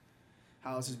me?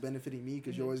 How is this benefiting me?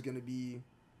 Because you're always gonna be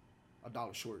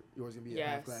 $1 short. You're always gonna be a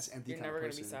half glass empty you're kind never of gonna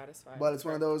person. be satisfied. But it's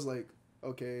one of those like,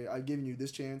 okay, I've given you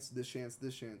this chance, this chance,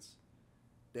 this chance.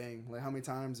 Dang, like how many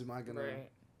times am I gonna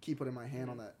keep putting my hand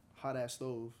on that hot ass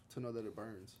stove to know that it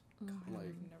burns? Like,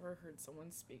 I've never heard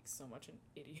someone speak so much in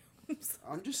idioms.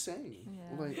 I'm just saying,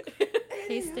 Yeah.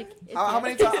 like, how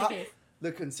many times?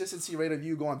 The consistency rate of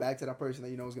you going back to that person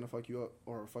that you know is gonna fuck you up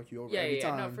or fuck you over every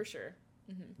time. No, for sure.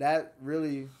 That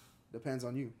really depends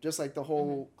on you. Just like the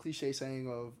whole cliche saying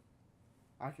of,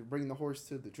 I could bring the horse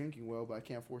to the drinking well, but I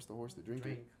can't force the horse to drink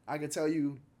it. I could tell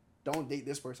you, don't date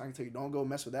this person. I can tell you, don't go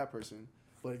mess with that person.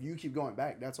 But if you keep going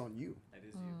back, that's on you. That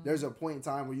is you. There's a point in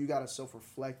time where you gotta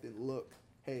self-reflect and look,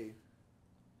 hey,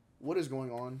 what is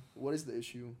going on? What is the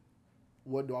issue?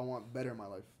 What do I want better in my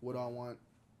life? What do I want?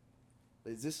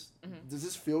 Does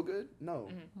this feel good? No,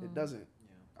 it doesn't.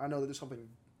 Yeah. I know that there's something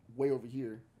way over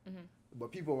here,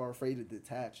 but people are afraid to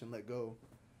detach and let go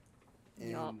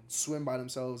and swim by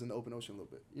themselves in the open ocean a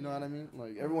little bit. You know what I mean?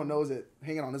 Like, everyone knows that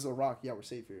hanging on this little rock, yeah, we're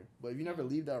safe here. But if you never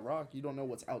leave that rock, you don't know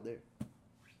what's out there.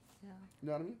 Yeah. You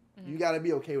know what I mean? You got to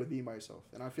be okay with being by yourself.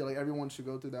 And I feel like everyone should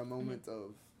go through that moment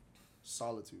of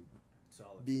solitude.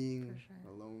 Solid. Being For sure.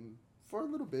 alone for a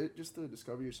little bit just to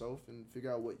discover yourself and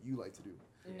figure out what you like to do.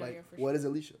 Yeah, Like, for what sure. is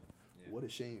Alicia? Yeah. What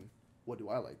is Shane? What do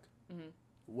I like?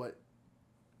 What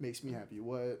makes me happy?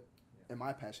 What am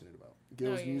I passionate about?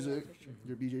 Gil's music, for sure.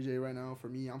 your BJJ right now. For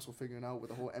me, I'm still figuring out with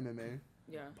the whole MMA.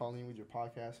 Yeah. Pauline, with your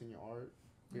podcast and your art,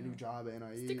 your new job at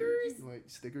NIE. Stickers. Like,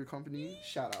 sticker company.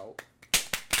 Shout out.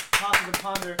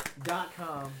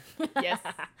 PositivePonder.com. Yes.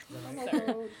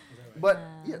 But,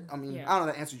 yeah, I mean, Yeah. I don't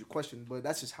know that answers your question, but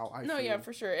that's just how I No, feel. yeah,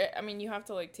 for sure. I mean, you have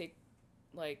to like take,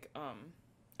 like,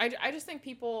 I just think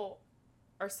people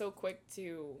are so quick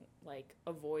to like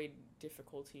avoid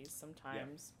difficulties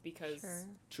sometimes because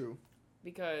True.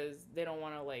 because they don't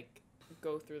want to like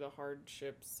go through the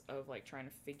hardships of like trying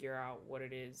to figure out what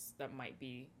it is that might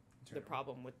be the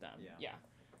problem with them. Yeah.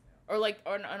 Or like,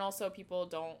 and also people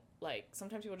don't like.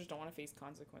 Sometimes people just don't want to face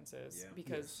consequences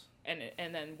because, and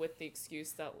then with the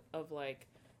excuse that of like,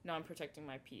 no, I'm protecting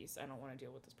my peace. I don't want to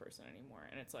deal with this person anymore.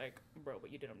 And it's like, bro,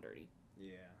 but you did them dirty.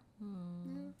 Yeah.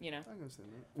 You know. I understand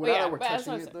that. But Without yeah, that we're but that's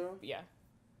touching what I'm it, saying. though, Yeah.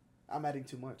 I'm adding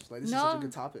too much. Like, this is such a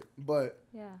good topic. But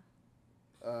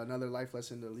another life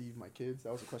lesson to leave my kids.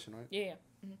 That was a question, right? Yeah.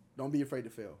 Don't be afraid to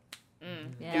fail.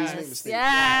 Yes. Please make mistakes.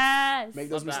 Yes. Make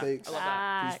those Love that. mistakes. I love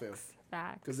that. Please fail.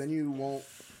 Facts. Because then you won't.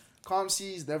 Calm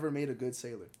seas never made a good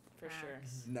sailor. For sure.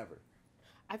 Never.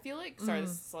 I feel like, sorry,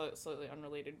 this is slightly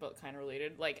unrelated, but kind of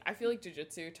related. Like, I feel like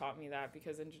jiu-jitsu taught me that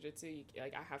because in jiu-jitsu,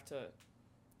 like, I have to,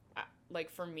 like,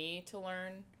 for me to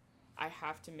learn, I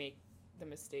have to make the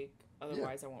mistake.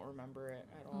 Otherwise, I won't remember it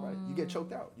at all. Right? You get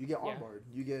choked out. You get Yeah. armbarred.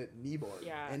 You get knee barred.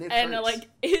 Yeah. And it and hurts. like,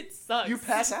 it sucks. You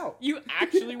pass out. You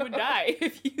actually would die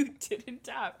if you didn't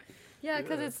tap. Yeah,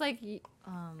 because it's like,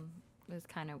 this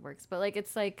kind of works, but like,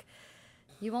 it's like,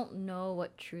 you won't know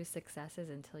what true success is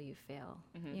until you fail.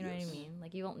 You know what I mean?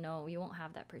 Like, you won't know, you won't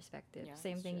have that perspective. Yeah,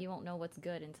 Same that's thing, true. you won't know what's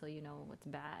good until you know what's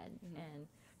bad. And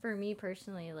for me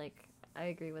personally, like, I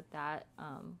agree with that.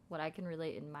 What I can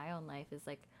relate in my own life is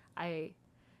like, I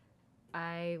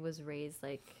was raised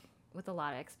like with a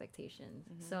lot of expectations.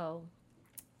 So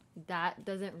that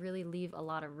doesn't really leave a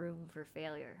lot of room for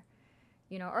failure.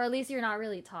 You know, or at least you're not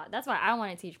really taught. That's why I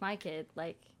want to teach my kid,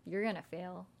 like, you're going to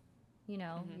fail. You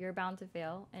know, you're bound to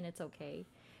fail, and it's okay.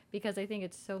 Because I think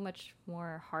it's so much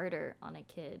more harder on a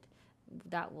kid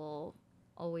that will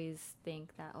always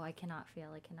think that, oh, I cannot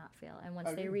fail. And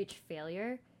once they reach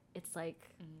failure, it's like,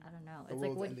 I don't know. The It's like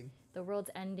world's what ending. the world's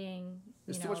ending.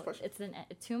 It's you too know, much pressure.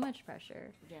 It's too much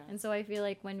pressure. Yeah. And so I feel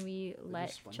like when we let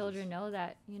just sponges. children know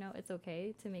that, you know, it's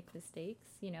okay to make mistakes,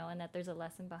 you know, and that there's a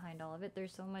lesson behind all of it,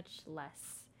 there's so much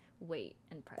less weight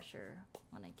and pressure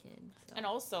on a kid. So. And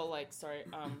also, like,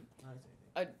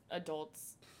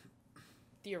 adults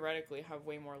theoretically have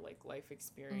way more like life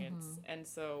experience, and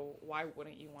so why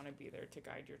wouldn't you want to be there to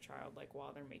guide your child like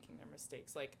while they're making their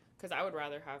mistakes? Like, because I would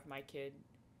rather have my kid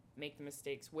make the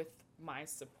mistakes with my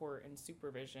support and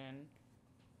supervision,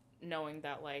 knowing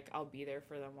that like I'll be there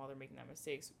for them while they're making that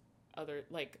mistakes,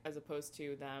 as opposed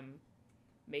to them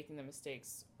making the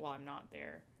mistakes while I'm not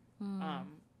there,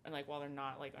 and like while they're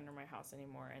not like under my house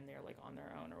anymore and they're like on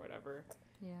their own or whatever.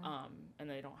 Yeah. And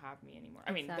they don't have me anymore.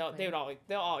 I mean, Exactly.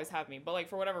 they'll always have me, but like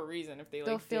for whatever reason, if they like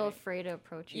they'll feel didn't- afraid to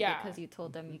approach you Yeah. because you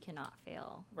told them you cannot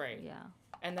fail. Right. Yeah.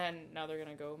 And then now they're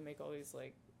gonna go make all these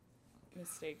like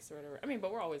mistakes or whatever. I mean,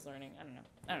 but we're always learning. I don't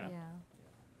know. Yeah.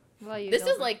 Well, you This is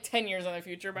Gilbert? like 10 years in the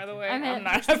future, by the way. I'm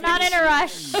not not in a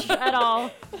rush at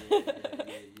all.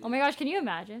 Oh my gosh, can you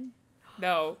imagine?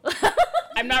 No.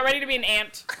 I'm not ready to be an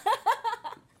aunt.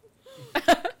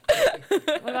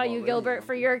 What about you, Gilbert,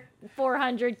 for your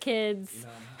 400 kids?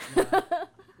 No.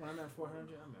 When I'm at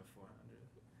 400, I'm at 400.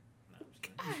 No, I'm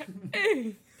just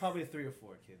kidding. Probably 3 or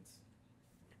 4 kids.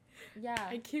 Yeah.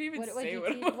 I can't even What say you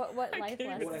what. teach? What I life can't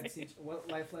even What I lesson? teach? What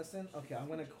life lesson? Okay, I'm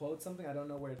gonna quote something. I don't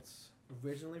know where it's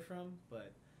originally from,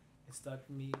 but it stuck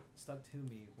to me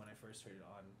when I first started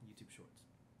on YouTube Shorts.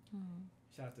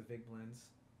 Shout out to Vic Blends.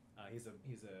 He's a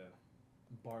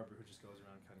barber who just goes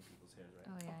around cutting people's hairs, right?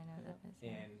 Oh yeah, I know that is.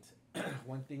 Yeah. And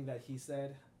one thing that he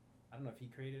said, I don't know if he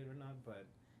created it or not, but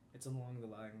it's along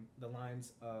the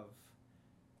lines of,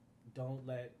 don't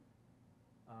let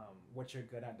what you're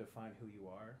good at define who you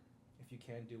are. If you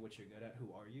can't do what you're good at,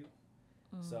 who are you?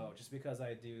 So just because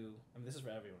I mean, this is for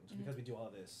everyone. Just because we do all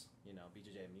of this,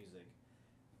 BJJ music,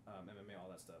 MMA, all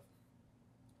that stuff.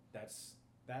 That's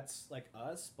like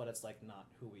us, but it's like not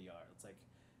who we are. It's like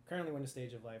currently we're in a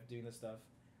stage of life doing this stuff,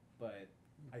 but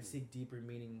I seek deeper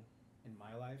meaning in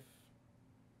my life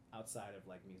outside of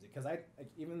like music. Because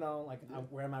even though like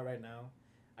where I'm at right now,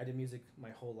 I did music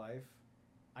my whole life.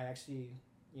 I actually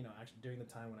during the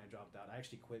time when I dropped out, I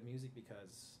actually quit music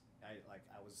because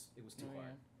it was too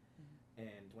hard.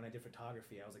 And when I did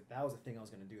photography, I was like, that was the thing I was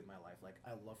gonna do with my life. Like,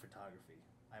 I love photography.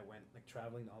 I went like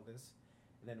traveling all this,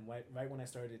 and then right when I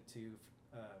started to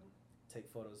take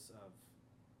photos of,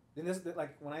 then this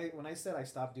like when I said I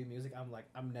stopped doing music, I'm like,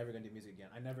 I'm never gonna do music again.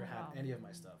 I never had any of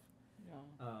my stuff.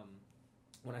 Yeah.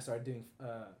 When I started doing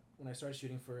when I started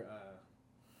shooting for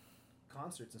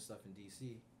concerts and stuff in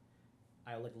DC,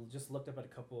 I like just looked up at a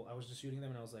couple. I was just shooting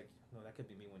them, and I was like, no, that could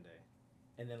be me one day.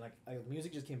 And then like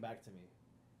music just came back to me.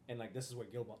 And like this is where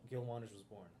Gil Wanders was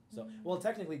born. So well,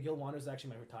 technically Gil Wanders is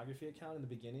actually my photography account in the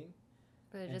beginning.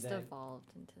 But it just evolved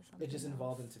into something. It just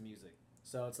evolved into music.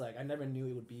 So it's like I never knew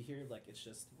it would be here. Like it's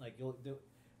just like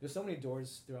there's so many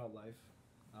doors throughout life.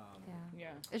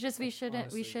 Yeah. It's just we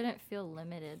shouldn't honestly, feel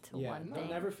limited to one thing.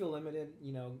 Never feel limited.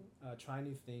 Try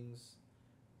new things.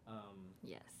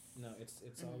 Yes. No,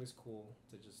 it's always cool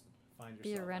to just find yourself.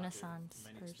 Be a out there, Renaissance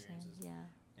many person. experiences. Yeah.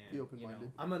 And, Be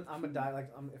open-minded. I'm a die. Like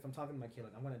if I'm talking to my kid,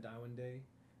 like I'm gonna die one day.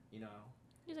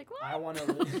 He's like, what? I want to.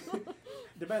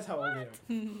 Depends how old they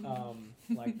are.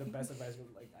 Like the best advice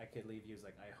like I could leave you is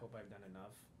like I hope I've done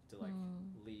enough to like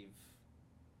leave.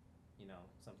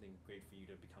 Something great for you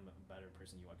to become a better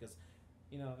person you are. Because,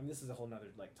 I mean this is a whole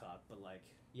nother like talk, but like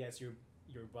yes you're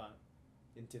brought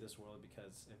into this world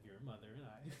because of your mother and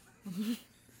I.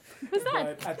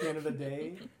 But at the end of the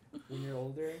day, when you're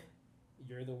older,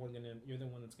 you're the one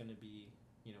that's gonna be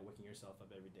waking yourself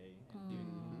up every day and doing.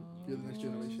 You're the next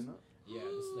generation up. Yeah,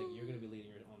 it's like you're gonna be leading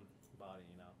your own body,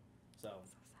 So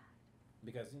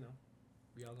because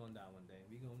we all going down one day.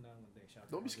 We going down one day. Shout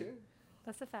out Don't be to scared.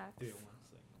 That's a fact. 301.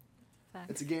 So, Fact.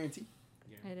 It's a guarantee.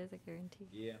 It is a guarantee.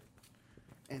 yeah,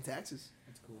 And taxes.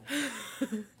 that's cool.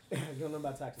 You're gonna learn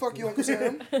about taxes. Fuck too. you, Uncle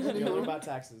Sam. You're gonna learn about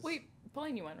taxes. Wait,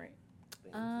 Pauline, you won, right?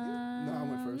 No, I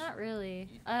went first. Not really.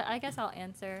 I guess I'll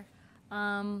answer.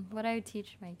 What I would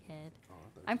teach my kid.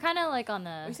 I'm kind of like on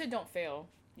the. You said don't fail.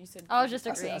 You said. I was just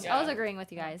I said- agreeing. I was agreeing with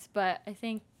you guys, but I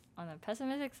think on the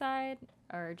pessimistic side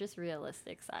or just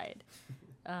realistic side,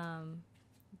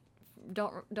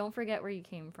 don't forget where you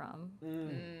came from.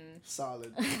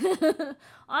 Solid.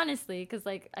 Honestly, because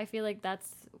like I feel like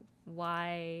that's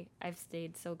why I've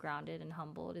stayed so grounded and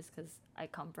humbled is because I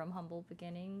come from humble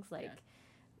beginnings. Like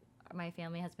my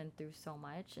family has been through so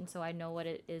much, and so I know what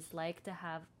it is like to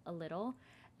have a little,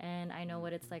 and I know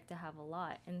what it's like to have a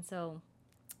lot, and so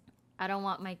I don't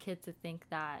want my kid to think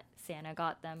that Santa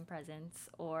got them presents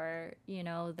or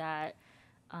that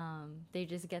they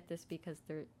just get this because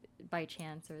by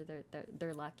chance or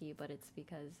they're lucky, but it's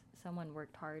because someone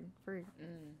worked hard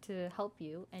to help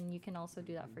you, and you can also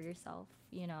do that for yourself,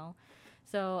 you know.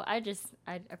 So I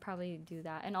probably do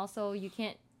that. And also, you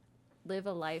can't live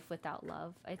a life without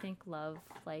love. I think love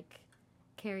like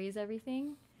carries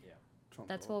everything.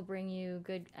 That's what will bring you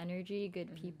good energy,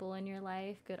 good people in your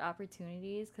life, good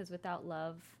opportunities. Because without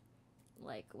love,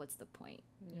 like, what's the point,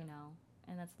 you know?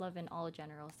 And that's love in all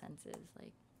general senses,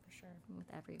 like, for sure, with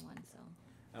everyone. So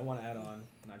I want to add on,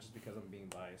 not just because I'm being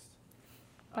biased.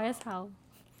 Biased how?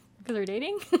 Because we're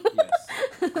dating? Yes.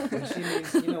 When she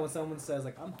means, you know, when someone says,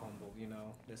 like, I'm humble, you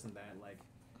know, this and that, like,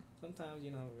 sometimes,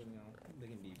 you know, they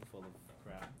can be full of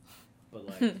crap. But,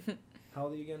 like, how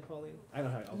old are you again, Pauline? I know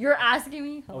how old. You're asking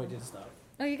me? Oh, it did stop.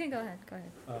 Oh, you can go ahead. Go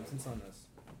ahead. Since on this.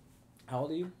 How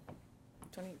old are you?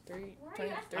 23.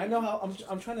 I know how,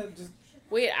 I'm trying to just.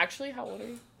 Wait, actually, how old are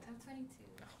you? I'm 22.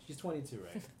 She's 22,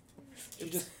 right? She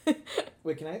just.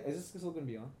 Wait, is this still going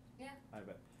to be on? Yeah. I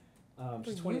bet.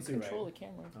 She's 22, right? Control the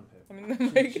camera. I'm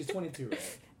I mean, she's 22,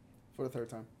 right? For the third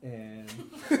time. And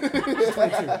she's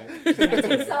 22, right? She's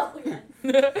 22, right?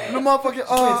 The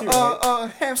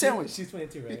motherfucking ham sandwich. She's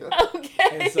 22, right? Okay.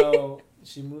 And so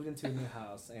she moved into a new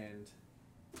house, and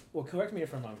well, correct me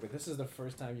if I'm wrong, but this is the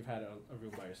first time you've had a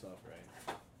room by yourself,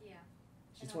 right? Yeah.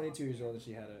 She's 22 years old, and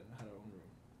she had her own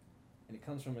room, and it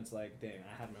comes from it's like, dang,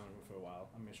 I had my own room for a while.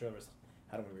 I mean, sure, I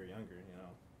had it when we were younger, you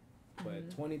know,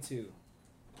 but 22,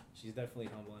 she's definitely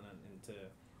humble, and to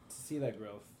see that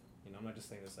growth. You know, I'm not just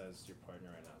saying this as your partner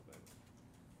right now, but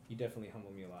you definitely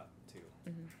humble me a lot too.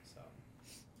 So,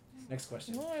 next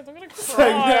question. Oh, I'm gonna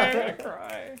cry. I'm gonna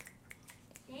cry.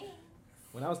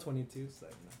 When I was 22, it's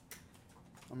like, no.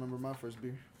 I remember my first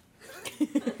beer.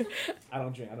 I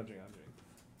don't drink.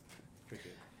 Drink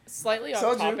it. Slightly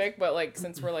off topic, but like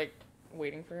since we're like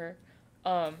waiting for her,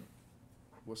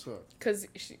 what's up? Cause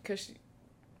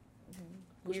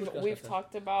we've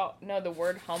talked about the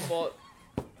word humble.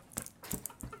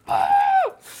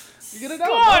 You get it out.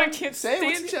 God, I can't say it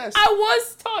with stand your chest. I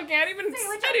was talking. I didn't even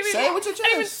say it with your chest. I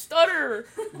didn't even stutter.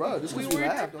 Bro, just because we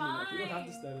laughed. You don't have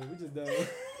to stutter. We just don't.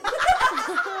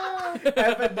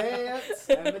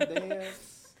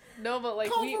 Evidence. No, but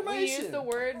like we use the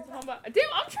word humble.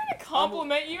 Damn, I'm trying to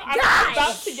compliment you. I'm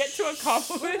about to get to a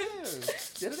compliment.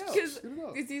 Get it out.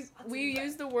 Because we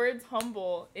use the words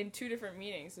humble in two different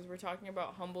meanings. Because we're talking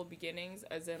about humble beginnings,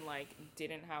 as in like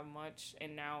didn't have much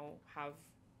and now have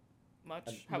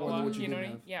much, have a lot. You know what I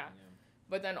mean? Yeah.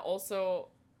 But then also,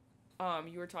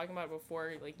 you were talking about it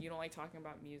before, like you don't like talking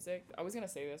about music. I was gonna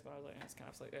say this, but I was like, it's kind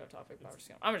of slightly off topic. But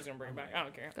I'm just gonna bring it back. I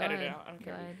don't care. Edit it out. I don't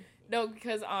care. No,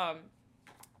 because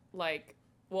like,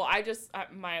 well,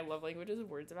 my love language is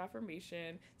words of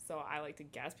affirmation, so I like to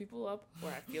gas people up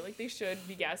where I feel like they should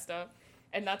be gassed up,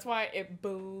 and that's why it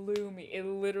blew me. It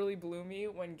literally blew me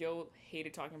when Gil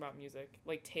hated talking about music,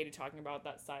 like hated talking about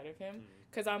that side of him,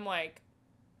 because I'm like,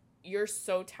 you're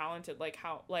so talented, like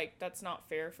how, like that's not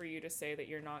fair for you to say that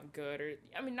you're not good, or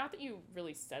I mean, not that you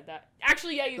really said that.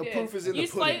 Actually, yeah, you did. The proof is in the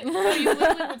pudding. No, you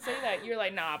literally would say that. You're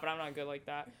like, nah, but I'm not good like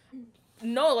that.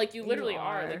 No, like you literally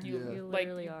are. Like you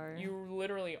literally are. You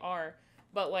literally are.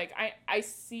 But like I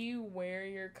see where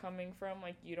you're coming from.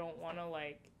 Like you don't want to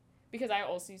like, because I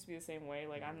also used to be the same way.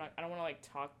 Like I don't want to like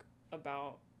talk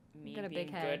about me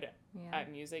being good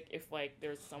at music if like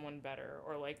there's someone better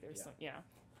or like there's some Yeah.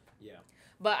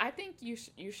 But I think you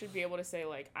should be able to say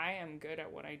like I am good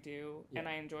at what I do and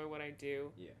I enjoy what I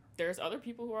do. Yeah. There's other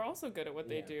people who are also good at what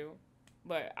they do.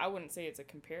 But I wouldn't say it's a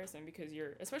comparison because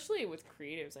especially with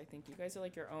creatives, I think you guys are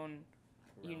like your own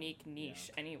unique niche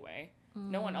anyway.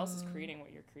 No one else is creating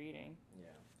what you're creating. Yeah.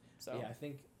 So. Yeah, I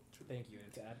think, thank you.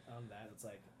 And to add on that, it's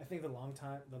like, I think for the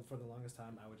longest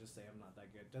time, I would just say I'm not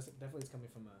that good. Definitely it's coming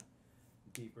from a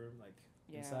deeper, like,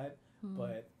 inside.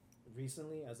 But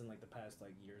recently, as in like the past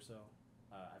like year or so,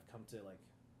 I've come to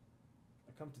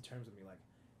terms with me, like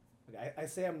I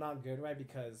say I'm not good, right?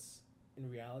 Because in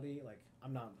reality, like,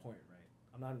 I'm not important, right?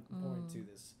 I'm not important to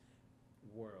this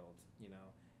world, you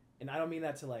know? And I don't mean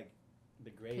that to, like,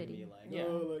 degrade me, like,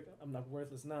 like, I'm not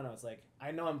worthless. No, it's like,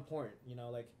 I know I'm important, you know,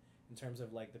 like, in terms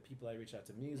of, like, the people I reach out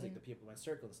to music, the people in my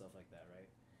circle and stuff like that, right?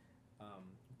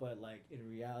 But, like, in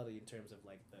reality, in terms of,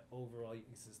 like, the overall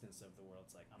existence of the world,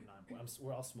 it's like, I'm not important.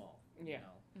 We're all small, you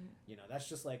know? You know, that's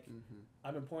just, like,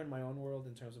 I'm important in my own world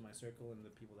in terms of my circle and the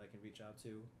people that I can reach out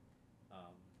to.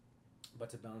 But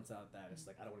to balance out that, it's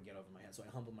like, I don't want to get over my head. So I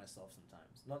humble myself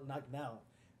sometimes. Not now.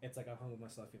 It's like I humble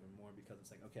myself even more because it's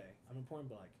like, okay, I'm important,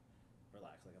 but like,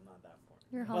 relax. Like, I'm not that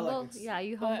important. You're humble. Like,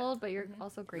 you humbled, but you're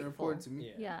also grateful. You're important to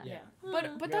me. Yeah.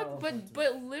 But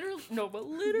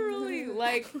literally,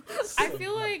 like, I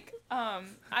feel like,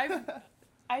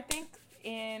 I think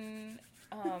in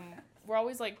we're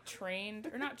always like trained,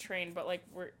 or not trained, but like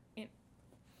we're in,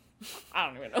 I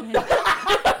don't even know.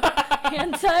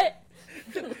 Hand tight.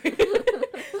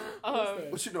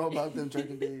 What you know about them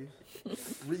drinking the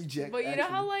reject? But you know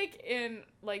action? how like in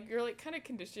like you're like kind of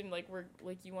conditioned, like we're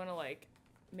like you want to like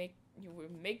make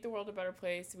the world a better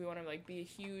place. We want to like be a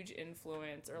huge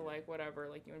influence or like whatever.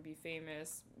 Like you want to be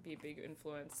famous, be a big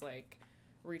influence, like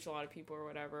reach a lot of people or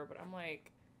whatever. But I'm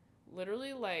like,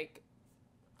 literally like,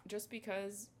 just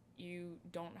because you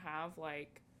don't have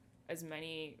like as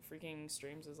many freaking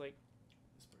streams as like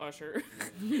Usher,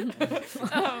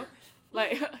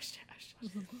 like,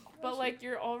 but like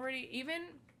you're already even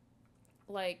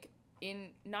like in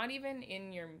not even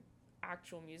in your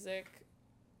actual music,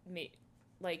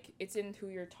 like it's in who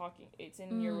you're talking, it's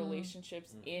in your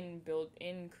relationships in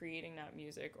creating that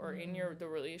music, or in the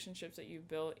relationships that you've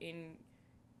built in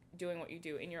doing what you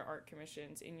do, in your art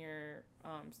commissions, in your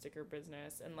sticker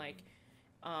business, and like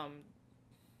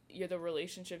you're the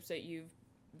relationships that you've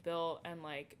built and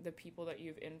like the people that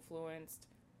you've influenced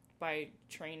by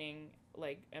training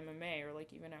like MMA or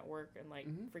like even at work and like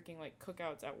freaking like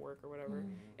cookouts at work or whatever.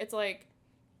 It's like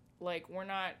we're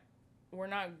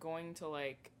not going to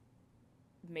like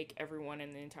make everyone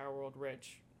in the entire world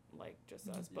rich like just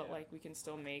us, but like we can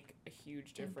still make a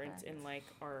huge difference in like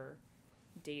our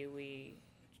daily,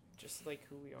 just like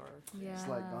who we are. Yeah. It's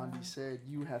like Gandhi said,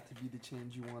 you have to be the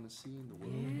change you want to see in the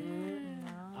world.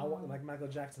 I want, like Michael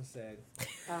Jackson said.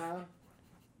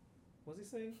 What's he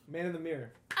saying? Man in the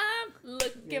mirror. I'm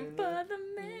looking for the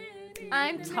man.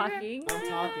 I'm talking.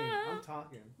 I'm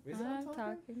talking. Is it I'm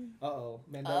talking. Uh-oh.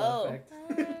 Mandela effect.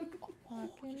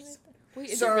 Wait,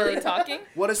 is Sir. it really talking?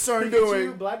 What is Sir Pikachu,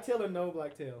 doing? Blacktail or no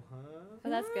Blacktail? Huh? Oh,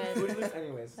 that's Who good. do you-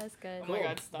 Anyways. That's good. Oh my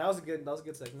God, stop. That was a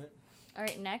good segment. All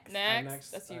right, next. Next.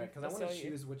 That's you. Because I That's want to all you.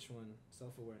 choose which one.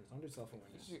 Self-awareness. I'm going to do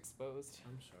self-awareness. You're exposed.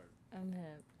 I'm sharp. I'm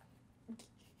hip.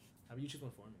 How about you choose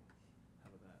one for me? How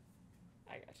about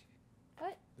that? I got you.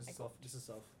 What? This is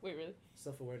Wait, really?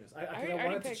 self-awareness. I already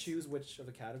wanted to picked. choose which of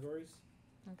the categories,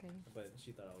 Okay. but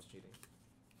she thought I was cheating.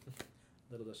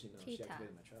 Little does she know, she Cheetah.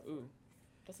 activated my trap. Ooh,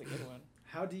 that's a good one.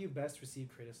 How do you best receive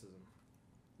criticism?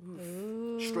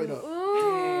 Ooh. Straight up.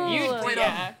 Ooh. You Straight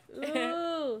yeah.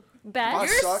 Ooh. I Best.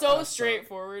 You're suck, so I suck.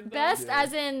 straightforward. Though. Best Yeah.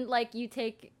 as in like you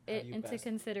take How it do you into best?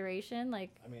 consideration,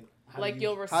 like I mean, how Like do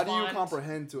you'll you, respond. How do you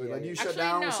comprehend to it? Yeah, Like, do you yeah. shut Actually,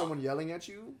 down no. with someone yelling at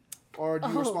you? Or do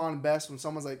you respond best when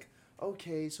someone's like,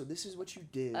 okay, so this is what you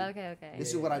did. okay. This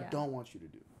is Yeah, what I yeah. don't want you to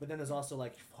do. but then there's also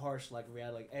like harsh, like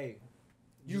reality, like, hey,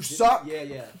 You did- suck.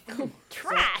 Yeah.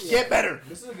 Trash. Yeah. Get better.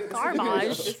 This is a good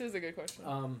Garbage. This is a good question.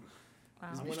 Wow.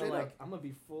 I'm Be gonna straight like, up. I'm gonna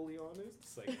be fully honest.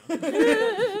 It's like,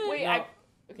 Wait, No.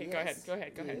 Okay, Yes. go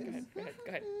ahead. Yes. Go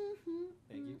ahead.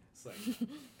 thank you. It's like,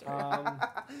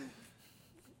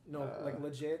 no, like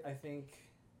legit. I think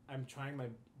I'm trying my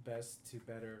best to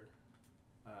better,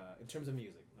 in terms of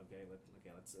music. Okay,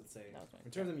 let's say That was mine.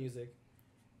 in terms of music.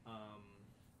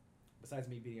 Besides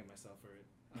me beating up myself for it,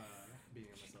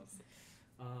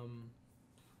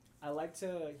 I like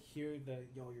to hear the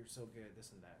you're so good,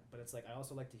 this and that. But it's like I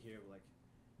also like to hear like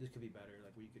this could be better,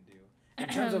 like what you could do. In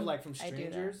terms of like from I do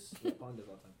that. strangers, yeah, Paul does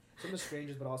all the time. Some of the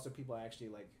strangers, but also people I actually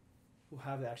like who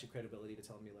have the actual credibility to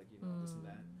tell me like this and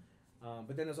that.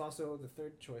 But then there's also the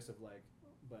third choice of like,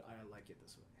 but I like it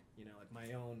this way. Like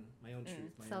my own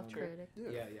truth, my own. Self-critic.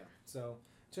 Yeah. So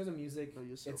in terms of music, Know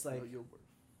yourself, it's like, know your worth.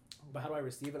 but how do I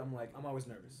receive it? I'm always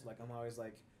nervous. Like I'm always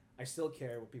like, I still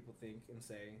care what people think and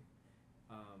say.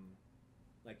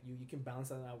 Like you can balance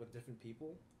that out with different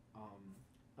people.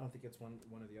 I don't think it's one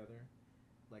or the other.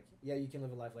 Like yeah, you can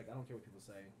live a life like I don't care what people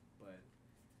say, but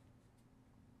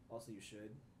also you should,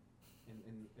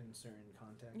 in certain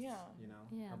contexts. Yeah.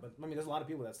 Yeah. But I mean, there's a lot of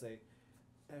people that say,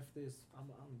 "F this, I'm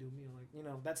do me."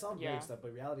 Like that's all Yeah. great stuff,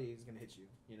 but reality is gonna hit you.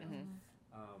 Mhm.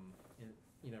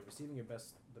 And receiving the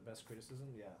best criticism,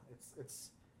 yeah, it's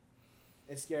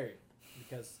scary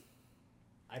because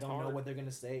I don't know hard. what they're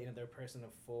gonna say, and they're a person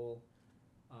of full,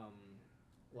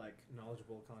 like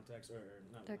knowledgeable context or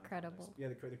not. They're not credible. context. Yeah,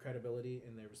 the credibility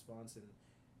in their response, and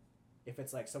if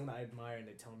it's like someone I admire and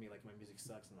they tell me like my music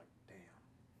sucks, I'm like,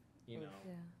 damn, Yeah.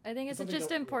 I think it's Something just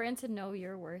don't- yeah. important to know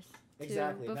your worth too,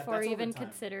 Exactly. before That's over even time.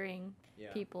 considering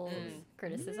Yeah. people's Mm.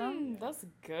 criticism. That's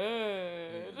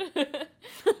good.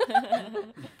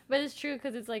 But it's true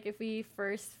because it's like if we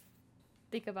first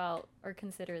think about or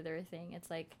consider their thing, it's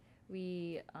like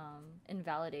we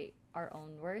invalidate our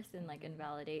own worth and like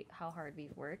invalidate how hard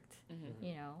we've worked.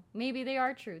 Mhm. Maybe they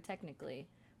are true technically,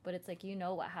 but it's like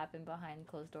what happened behind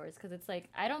closed doors because it's like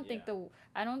I don't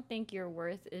think your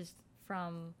worth is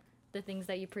from the things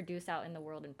that you produce out in the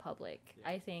world in public. Yeah.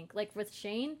 I think like with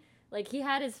Shane, Like, he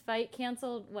had his fight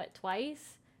canceled,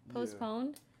 twice?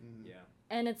 Postponed? Yeah.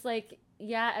 And it's like,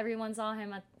 yeah, everyone saw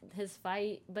him at his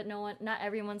fight, but not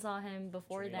everyone saw him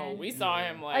before Training. then. Oh, we saw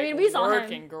him like I mean, we saw him.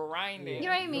 working, grinding. You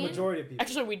know what I mean? The majority of people.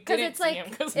 Actually, we 'Cause didn't it's see like- him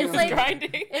because he it's was like- grinding.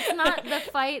 It's not the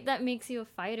fight that makes you a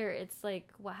fighter. It's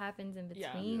like what happens in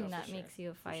Yeah, between yeah, for that sure. makes you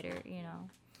a fighter, you know?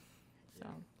 So,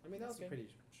 I mean, that was That's a good. pretty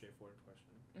straightforward question.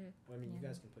 Mhm. Well, I mean, you Yeah.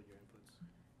 guys can put your inputs.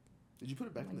 Did you put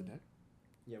it back in the deck?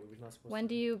 Yeah, we were not supposed when to.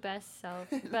 do you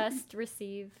best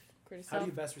receive How do you Criticism.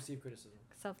 best receive criticism?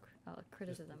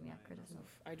 criticism? Yeah, Just- criticism.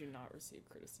 I do not receive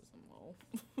criticism well.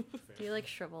 Fair. Do you like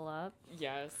shrivel up?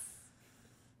 Yes.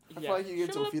 I feel like you get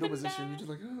into Shut a up fetal and position, down. you're just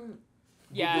like,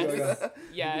 Yes.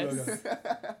 Yes.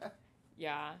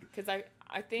 Yeah, because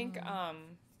I think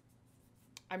Mm.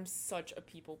 I'm such a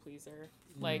people pleaser,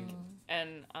 like,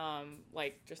 and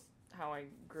like just how I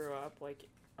grew up, like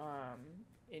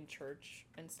in church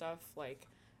and stuff, like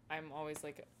I'm always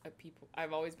like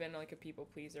I've always been like a people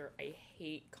pleaser. I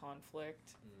hate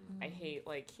conflict. I hate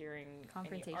like hearing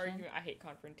Confrontation? any argument. I hate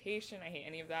confrontation. I hate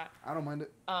any of that. I don't mind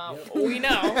it. Yep. We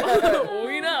know.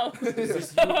 We know. Give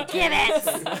it!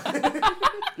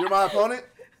 You're my opponent.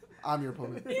 I'm your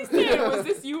opponent. He said, was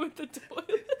this you with the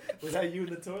toilet? Was that you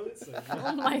in the toilet? So,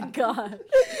 Oh my god.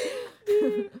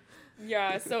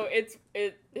 Yeah, so it's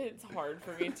hard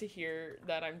for me to hear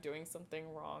that I'm doing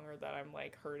something wrong or that I'm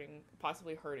like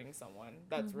possibly hurting someone.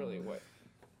 That's really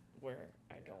where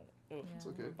I don't. Ugh, It's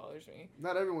okay. It bothers me.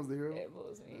 Not everyone's the hero. It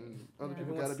blows me. And other Yeah.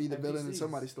 people Everyone's gotta be the villain in NPCs.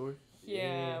 somebody's story.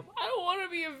 Yeah, I don't want to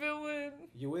be a villain.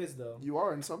 You is though. You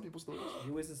are in some people's stories.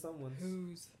 You is in someone's.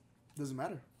 Who's? Doesn't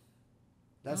matter.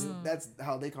 That's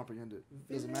how they comprehend it.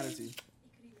 Doesn't matter to you.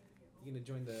 You gonna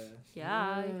join the?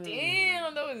 Yeah.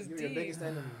 Damn, that was You're your deep. biggest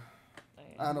enemy.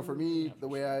 I don't know. For me, the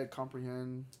way I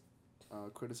comprehend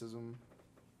criticism,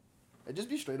 it just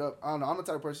be straight up. I don't know. I'm the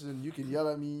type of person you can yell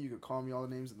at me, you can call me all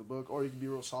the names in the book, or you can be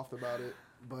real soft about it.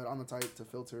 But I'm the type to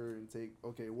filter and take,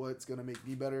 okay, what's gonna make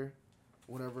me better,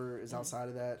 whatever is outside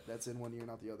of that, that's in one ear,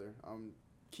 not the other. I'm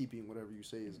keeping whatever you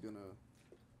say is gonna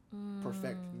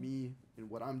perfect me and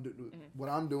what I'm what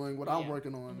I'm doing, what I'm Yeah.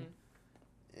 working on,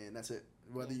 and that's it.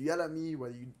 Whether you yell at me,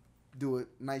 whether you do it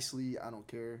nicely, I don't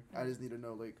care. I just need to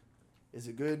know, like, is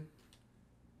it good?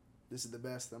 This is the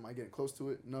best. Am I getting close to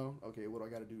it? No. Okay, what do I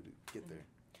got to do to get there?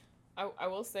 I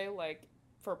will say, like,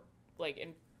 for like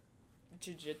in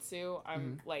jiu-jitsu,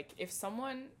 I'm like, if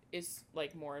someone is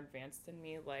like more advanced than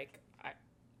me, like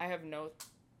I have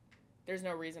there's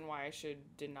no reason why I should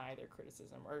deny their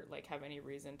criticism or like have any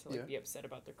reason to like be upset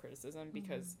about their criticism,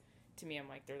 because to me I'm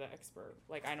like, they're the expert,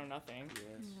 like I know nothing.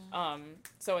 Yes.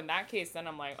 So in that case, then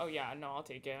I'm like, oh yeah, no, I'll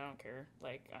take it. I don't care.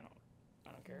 Like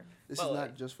I don't care. This But, is like,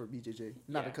 not just for BJJ.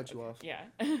 Not to cut you off, Yeah.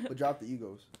 but drop the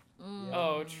egos.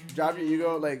 Oh, true. Drop your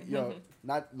ego, like, yo,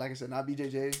 not, like I said, not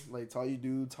BJJ. Like, tall you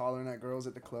dudes hollering at girls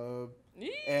at the club,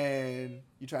 and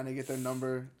you trying to get their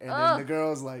number, and then the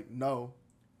girl's like, no.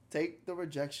 Take the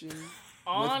rejection.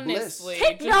 Honestly,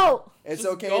 Take just- no! It's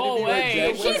Just okay go to be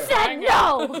away. rejected. She said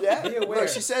no! Yeah, Be aware. look,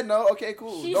 she said no. Okay,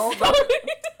 cool. She Don't. said-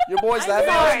 Your boys I'm laughing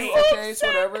at sorry. you. Okay, it's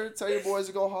whatever. Tell your boys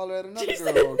to go holler at another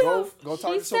said girl. no. Go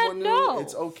talk She to someone said new. no.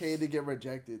 It's okay to get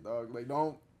rejected, dog. Like,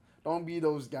 don't be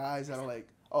those guys that are like,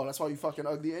 oh, that's why you fucking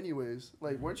ugly anyways.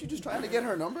 Like, weren't you just trying to get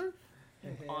her number?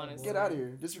 Honestly. Get out of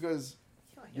here. Just because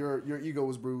your ego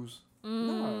was bruised.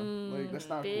 No, like, that's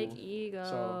not big cool.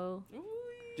 ego. Ooh.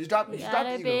 Just drop Got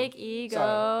the a ego. big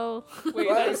ego. Wait,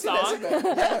 Go ahead, is say that a that, say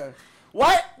song? that. Yeah.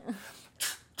 What?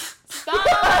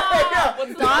 Stop!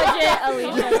 What's the Dodge it, song?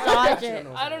 Alicia, dodge it.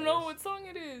 I don't know what song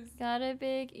it is. Got a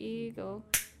big ego.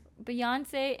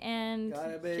 Beyonce and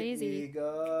Got a big Jay-Z.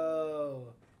 ego.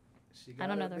 She got I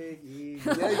don't know a the- big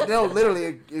ego. Yeah, no, literally,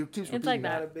 it keeps repeating. It's like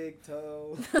Got that. a big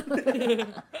toe.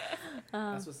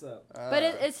 Um, That's what's up. but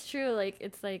it's true. Like,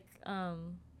 it's like,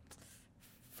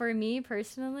 for me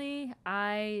personally,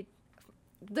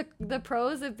 the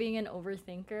pros of being an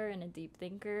overthinker and a deep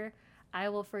thinker, I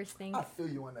will first think, I feel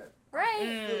you on that.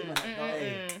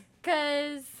 right?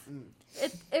 Because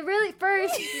it really,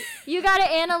 first, you got to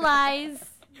analyze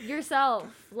yourself.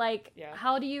 Like, Yeah.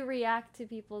 how do you react to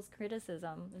people's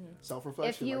criticism?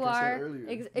 Self-reflection, If you like I are said earlier.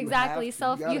 You exactly have to-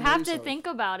 self, gotta you know have to yourself. think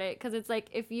about it, because it's like,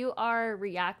 if you are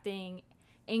reacting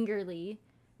angrily,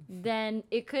 then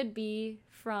it could be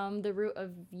from the root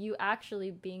of you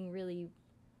actually being really,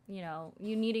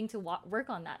 you needing to work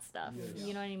on that stuff. Yes.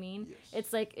 You know what I mean? Yes.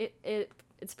 It's like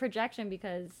it's projection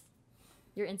because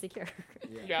you're insecure.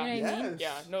 Yeah. You know what I mean? Yes.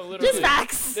 Yeah, no, literally. Just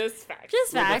facts. Just facts.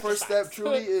 Just Well, facts. the first step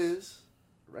truly is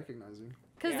recognizing.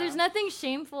 Because Yeah. there's nothing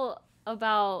shameful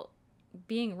about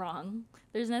being wrong.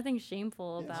 There's nothing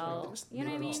shameful Yes, about, right. you know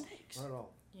what I mean? Not at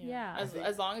all. Yeah.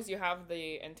 As long as you have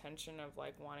the intention of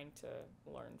like wanting to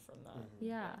learn from that. Mm-hmm.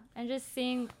 Yeah. And just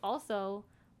seeing also,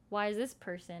 why is this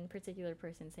particular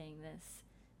person saying this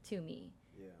to me?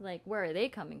 Yeah. Like, where are they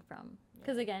coming from?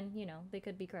 Because again, they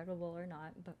could be credible or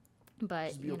not, but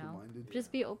Just be open-minded.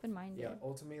 just be open-minded. Yeah,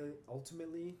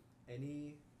 ultimately,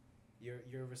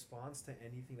 your response to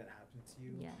anything that happens to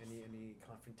you, Yes. any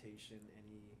confrontation,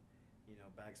 any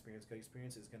bad experience, good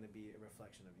experience, is going to be a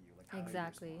reflection of you, like how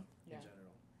Exactly. you respond Yeah. in general.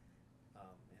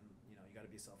 And you got to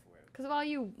be self-aware. Because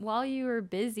while you were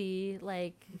busy,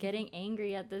 like, getting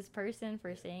angry at this person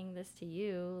for saying this to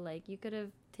you, like, you could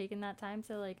have taken that time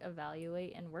to, like,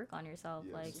 evaluate and work on yourself.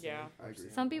 Yes. Like, Yeah. I agree.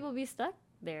 some people be stuck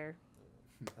there.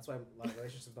 That's why a lot of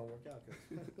relationships don't work out.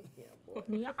 Yeah, boy.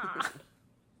 Yeah.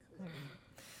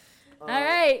 All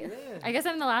right. Yeah. I guess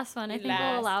I'm the last one. I think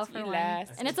we'll allow for one.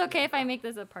 last. And it's okay if I make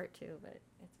this a part 2, but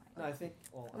it's fine. No, I think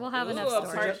We'll have Ooh, enough a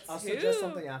stories. part I'll two. suggest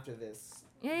something after this.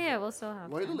 Yeah, we'll still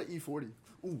have Why you time. look like E40?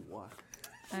 Ooh, why?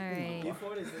 All right.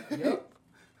 E40 is it? Yep.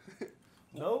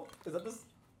 No? Is that this?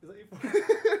 Is that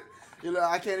E40?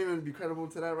 I can't even be credible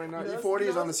to that right now. Yes, E40 is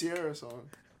yes. on the Sierra song.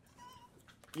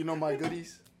 You know my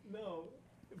goodies? No.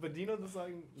 But do you know the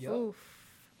song? Yep. Oof.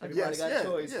 Everybody Yes, got yeah,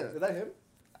 choice. yeah. Is that him?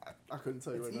 I couldn't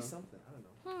tell you It's right E now. something. I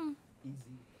don't know.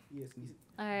 Easy. Easy.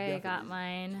 All right, I got Definitely.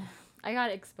 mine. I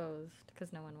got exposed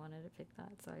because no one wanted to pick that,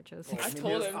 so I chose. Oh, I mean,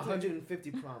 told there's him to.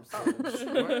 150 prompts.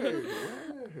 Word.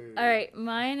 All right,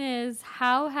 mine is,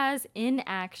 how has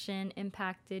inaction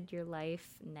impacted your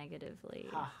life negatively?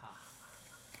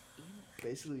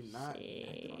 Basically not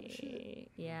acting on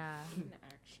shit. Yeah. In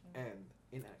action. And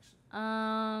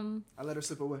inaction. I let her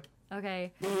slip away.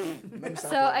 Okay. Let me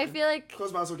stop So I talking. feel like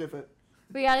Close my eyes, okay, fit.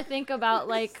 we got to think about,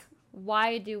 like,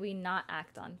 why do we not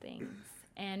act on things?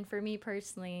 And for me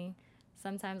personally,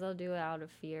 sometimes I'll do it out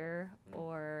of fear,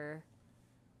 or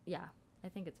I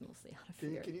think it's mostly out of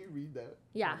fear. Can you read that?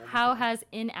 Yeah, one more how time? has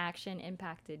inaction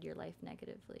impacted your life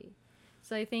negatively?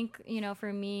 So I think,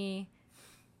 for me,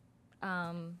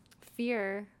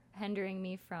 fear hindering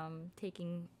me from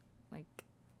taking,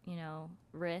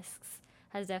 risks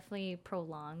has definitely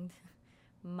prolonged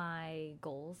my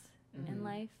goals in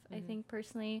life, I think,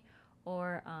 personally.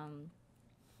 Or,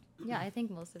 I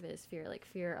think most of it is fear, like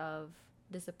fear of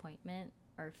disappointment,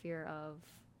 or fear of,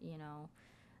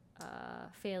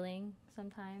 failing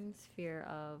sometimes, fear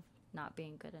of not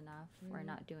being good enough or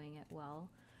not doing it well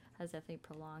has definitely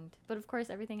prolonged. But of course,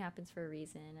 everything happens for a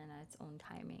reason and at its own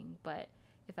timing. But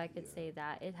if I could say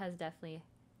that, it has definitely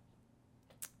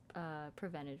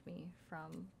prevented me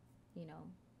from,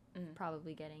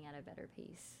 probably getting at a better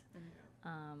pace.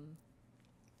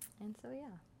 And so, yeah,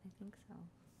 I think so.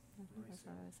 I think that's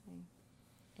what I was saying.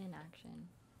 Inaction.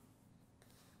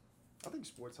 I think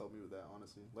sports helped me with that,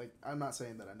 honestly. Like, I'm not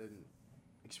saying that I didn't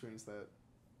experience that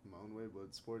in my own way,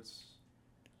 but sports,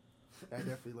 I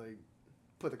definitely, like,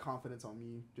 put the confidence on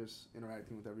me just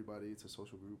interacting with everybody. It's a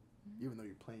social group, even though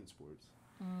you're playing sports.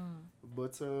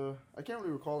 But I can't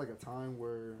really recall, like, a time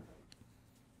where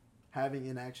having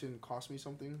inaction cost me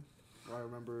something. Or I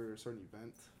remember a certain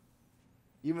event.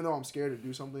 Even though I'm scared to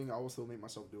do something, I will still make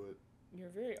myself do it. You're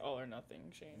very all or nothing,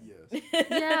 Shane. Yes.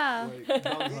 Yeah,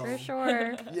 Like, for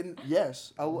sure.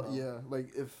 yes. Yeah. Like,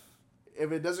 if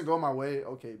it doesn't go my way,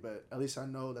 okay, but at least I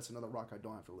know that's another rock I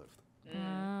don't have to lift. You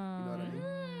know what I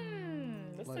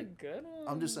mean? That's a Like, good one.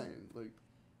 I'm just saying, like,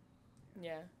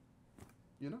 Yeah.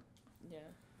 you know? Yeah.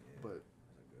 But,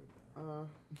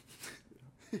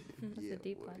 That's yeah, a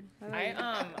deep boy. one. What about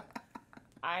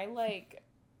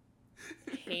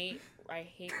you? I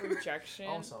hate rejection.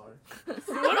 I'm sorry.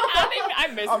 I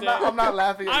missed it. I'm not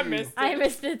laughing at I you. missed I it.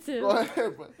 missed it too. Go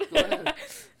ahead, but go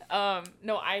ahead.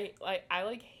 No, I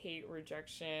hate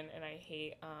rejection, and I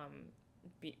hate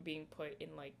being put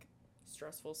in like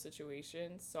stressful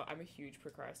situations. So I'm a huge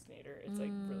procrastinator. It's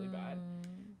like really bad.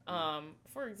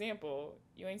 For example,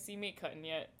 you ain't seen me cutting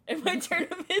yet, and my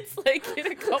tournament's like in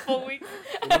a couple weeks.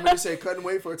 When you say cut and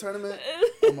wait for a tournament,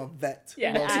 I'm a vet.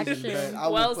 Yeah. Well-seasoned vet. I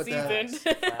will Well put that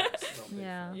seasoned.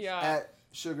 Yeah. Yeah. at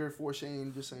Sugar for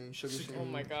Shane. Just saying, Sugar Shane. Oh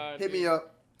my god. Hit me dude.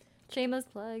 up. Shameless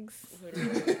plugs.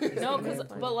 Literally. No, Shameless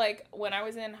but plugs. like when I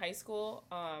was in high school,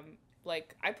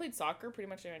 like I played soccer pretty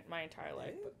much my entire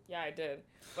life. But, yeah, I did.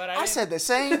 But I I didn't- said the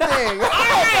same thing.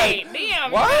 Alright,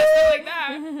 damn, What? you gotta say it like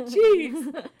that.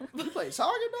 Jeez. You play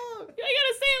soccer, dog? You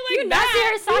gotta say it like You not that.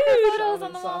 see our soccer dude. photos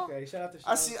on the wall? Soccer. Shout out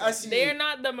to I see. They're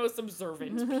not the most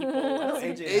observant people.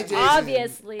 AJ. AJ.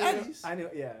 Obviously. Addies. I know,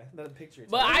 yeah, that picture.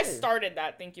 But I Hey. started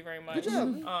that. Thank you very much. Good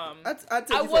job. I I'd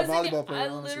take you for a volleyball player, I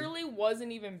honestly. literally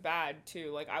wasn't even bad too.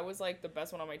 Like I was like the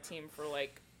best one on my team for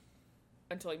like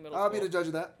until like middle I'll school. be the judge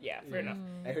of that. Yeah, fair enough.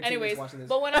 I heard Anyways, teammates watching this.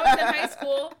 but when I was in high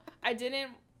school, I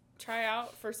didn't try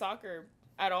out for soccer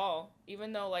at all.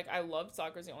 Even though like I loved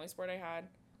soccer, it's the only sport I had.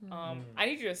 I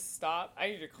need you to stop. I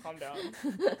need you to calm down.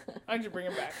 I need you to bring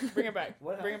it back. Bring it back.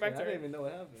 What Bring it back happened? to I her. didn't even know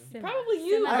what happened. Probably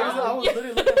you. I was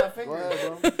literally looking at my Go fingers.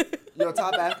 ahead, bro. You're a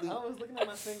top athlete. I was looking at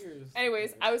my fingers.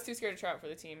 Anyways, I was too scared to try out for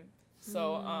the team.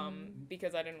 So,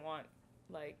 because I didn't want,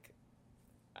 like,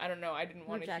 I don't know, I didn't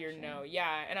want to hear Rejection. no.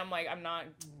 Yeah, and I'm like, I'm not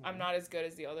as good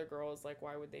as the other girls. Like,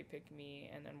 why would they pick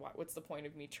me? And then what's the point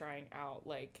of me trying out?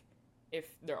 Like, if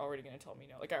they're already gonna tell me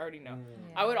no. Like, I already know.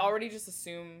 I would already just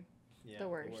assume Yeah, The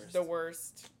worst. the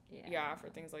worst. Yeah, for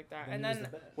things like that. And then,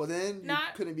 Well, then you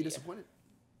Not- couldn't be yeah. disappointed.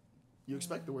 You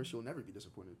expect the worst, you'll never be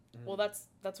disappointed. well, that's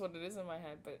what it is in my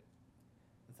head. But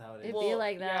That's how it is. It'd Well, be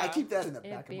like that. I keep that in the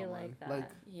It'd back of be my like mind. that. Like,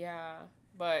 yeah,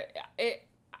 but it.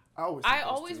 I always. I think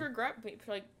those always two. regret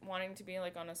like wanting to be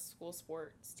like on a school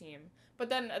sports team. But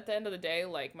then at the end of the day,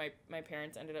 like my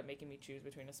parents ended up making me choose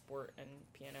between a sport and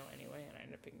piano anyway, and I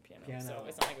ended up picking piano. So Piano.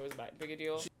 it's not like it was that big a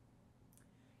deal.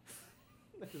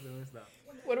 Because it was not.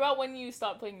 What about when you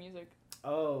stopped playing music?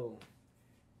 Oh.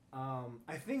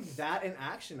 I think that in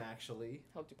action actually.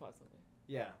 Helped you positively.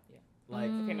 Yeah. Yeah. Like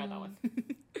Okay, not that one.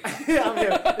 yeah, I'm here.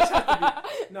 It has to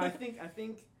be- No, I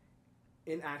think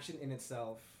in action in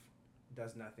itself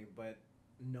does nothing but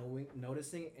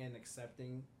noticing and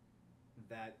accepting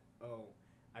that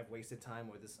I've wasted time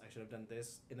or this I should have done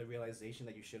this, and the realization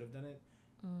that you should have done it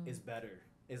is better.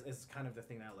 Is kind of the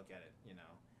thing that I look at it, you know.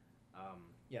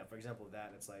 Yeah, for example,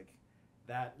 that it's like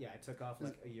that. Yeah, I took off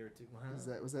like a year or two.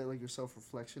 Was that like your self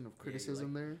reflection of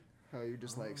criticism there? How you're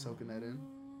just like soaking that in.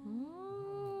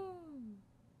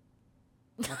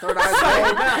 My third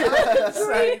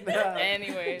eye.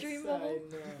 Anyways, Dream bubble.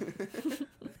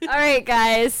 All right,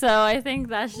 guys. So I think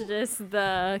that's just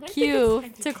the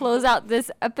cue to close out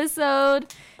this episode.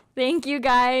 Thank you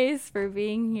guys for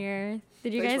being here.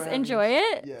 Did you Thanks for guys having enjoy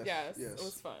it? yes, it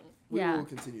was fun. We Yeah. will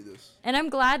continue this. And I'm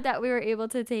glad that we were able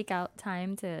to take out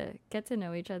time to get to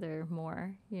know each other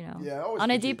more, you know, Yeah, I always on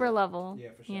a appreciate deeper that. level, Yeah,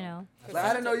 for sure. you know. Like,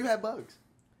 I didn't know you had bugs.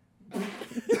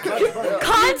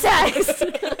 Context!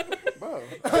 Bro.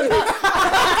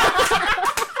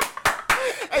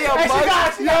 Hey, yo,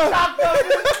 bugs. She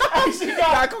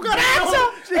got cucaracha.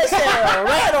 She said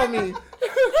rat on me.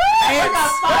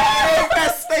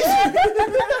 Infestation.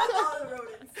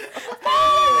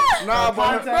 Nah,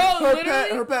 but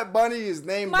her pet bunny is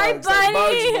named My Bugs. That's bunny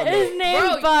Bugs, is brother. named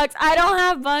Bro. Bugs. I don't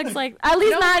have bugs like, at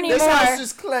least not This house anymore.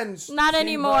 is cleansed. Not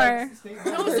anymore.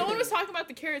 No, someone was talking about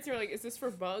the carrots. They were like, "Is this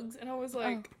for bugs?" And I was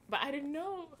like, "But I didn't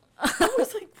know." I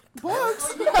was like,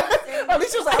 Bugs. At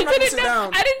least she was like, I'm not gonna sit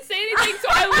down. I didn't say anything, so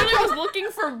I literally was looking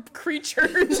for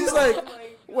creatures. She's like,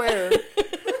 where?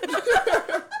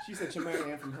 She said Chimera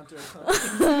Ann from Hunter x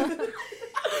Hunter.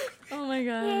 Oh my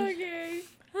gosh. Okay.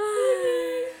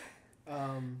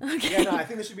 Okay. Yeah, no, I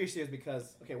think this should be serious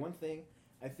because one thing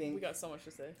I think We got so much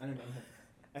to say. I don't know.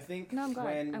 I think No, I'm glad.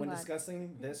 when I'm glad.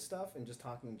 discussing this stuff and just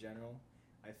talking in general,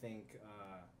 I think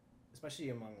especially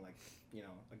among like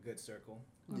a good circle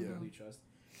of Yeah. people you trust,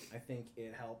 I think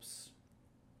it helps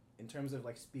in terms of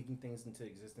like speaking things into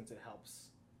existence. It helps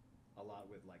a lot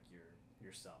with like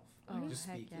yourself, Oh, just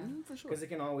heck speaking, yeah. For sure. because it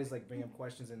can always like bring up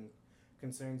questions and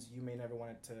concerns you may never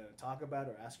want to talk about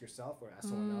or ask yourself or ask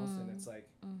someone else, and it's like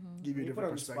Give you when a you put it different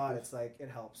on the spot, perspective. it's like it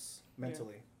helps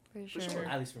mentally, For For sure. sure.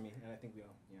 at least for me, and I think we all,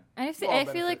 And We all I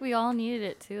feel like benefit. we all needed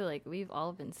it too. Like, we've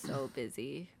all been so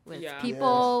busy with Yeah.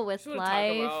 people, with Just wanna talk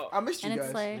life. about- I missed you And guys.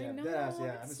 it's like, Yeah, I know, deadass, yeah, I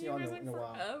I haven't seen you y'all guys in a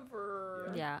while.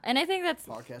 forever. Yeah. And I think that's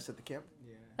Podcast at the camp.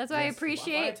 Yeah. That's why I Yes,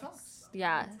 appreciate- Wi-Fi talks.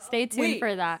 yeah. Stay tuned Wait.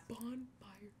 for that. Bonfire.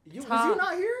 Was Talk. you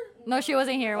not here? No, she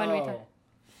wasn't here when we Oh. talked.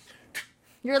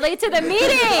 You're late to the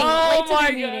meeting. Oh Late to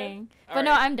my the God. meeting. All But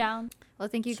no, right. I'm down. Well,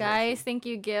 thank you Sure, guys. sure. Thank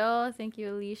you, Gil. Thank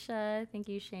you, Alicia. Thank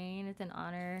you, Shane. It's an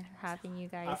honor having you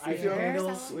guys I here.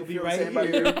 handles will be Feel the right same about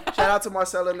here. you. Shout out to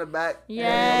Marcella in the back.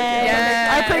 Yeah.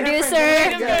 Yeah. Our producer.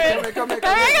 Yeah, come here.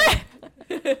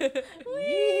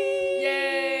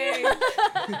 Yay!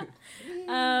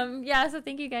 Yeah, so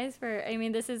thank you guys for, I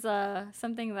mean, this is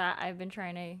something that I've been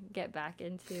trying to get back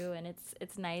into, and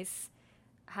it's nice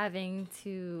having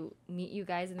to meet you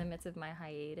guys in the midst of my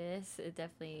hiatus. It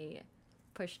definitely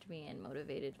pushed me and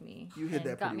motivated me. You hit and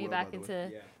that got pretty me well, back by the into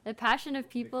way. Yeah. the passion of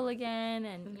people again,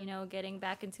 and you know, getting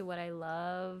back into what I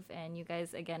love. And you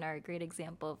guys again are a great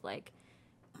example of like,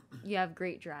 you have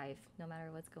great drive no matter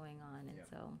what's going on. And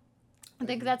so I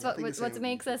think you. that's I what think the same what with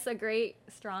makes you. us a great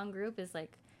strong group, is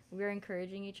like we're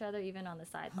encouraging each other even on the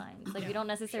sidelines. Like we don't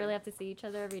necessarily have to see each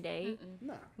other every day,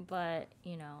 Nah. but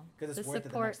you know, Because the it's worth it the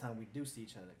support. next time we do see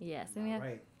each other. Yes, Am and we I have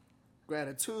right.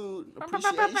 gratitude,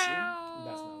 appreciation. That's not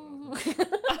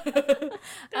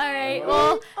All right.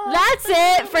 Well, that's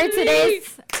it for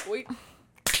today's. Wait.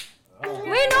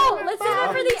 Wait, no. Let's save it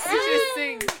for the end. Just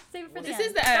sing. Save it for the This end.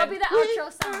 is the That'll end. be the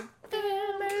outro song.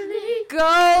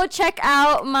 Go check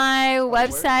out my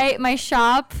website, my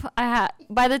shop.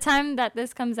 By the time that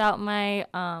this comes out, my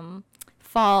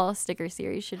fall sticker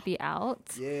series should be out.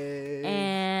 Yay! I'm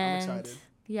And excited.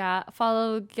 yeah,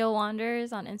 follow Gil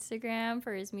Wanders on Instagram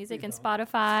for his music and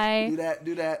Spotify.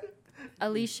 Do that.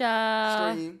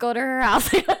 Alicia, Stream. go to her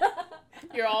house.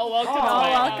 You're all welcome. to all my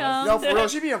welcome. house. Yo, for real,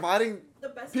 she be inviting The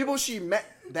best people she met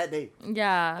that day.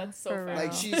 Yeah, That's so for fun. real.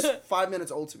 Like she's 5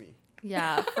 minutes old to me.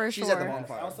 Yeah, for She's at the sure.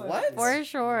 bonfire. Also, What? For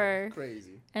sure.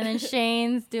 Crazy. And then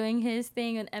Shane's doing his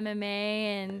thing in MMA,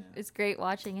 and it's great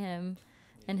watching him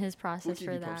and his process keep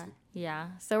for you that. posted. Yeah,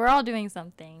 so we're all doing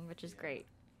something, which is great.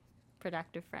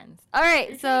 Productive friends. All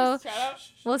right, so Shout out.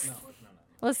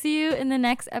 we'll see you in the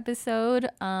next episode.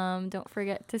 Don't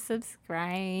forget to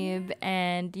subscribe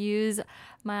and use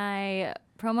my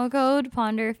promo code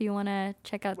Ponder if you want to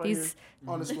check out Right these.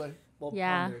 here, on display. Well,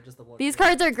 Yeah. Ponder, just the one. These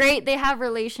cards are great. They have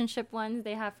relationship ones.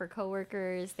 They have for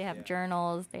coworkers. They have Yeah.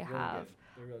 journals. They have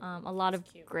a lot of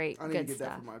cute. great I need to good get that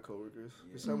stuff. for my coworkers.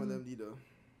 'Cause some of them need to.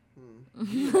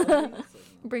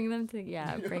 Bring them to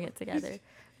bring it together.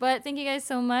 But thank you guys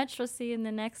so much. We'll see you in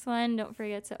the next one. Don't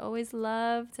forget to always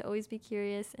love, to always be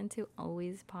curious, and to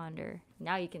always ponder.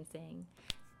 Now you can sing.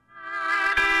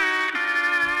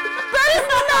 That is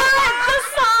not the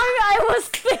song I was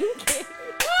thinking.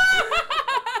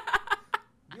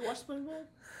 You watch SpongeBob?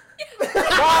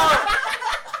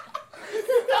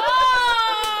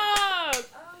 Stop!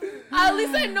 At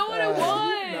least I know what it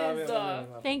was.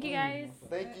 No, Thank you guys.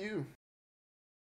 Thank you.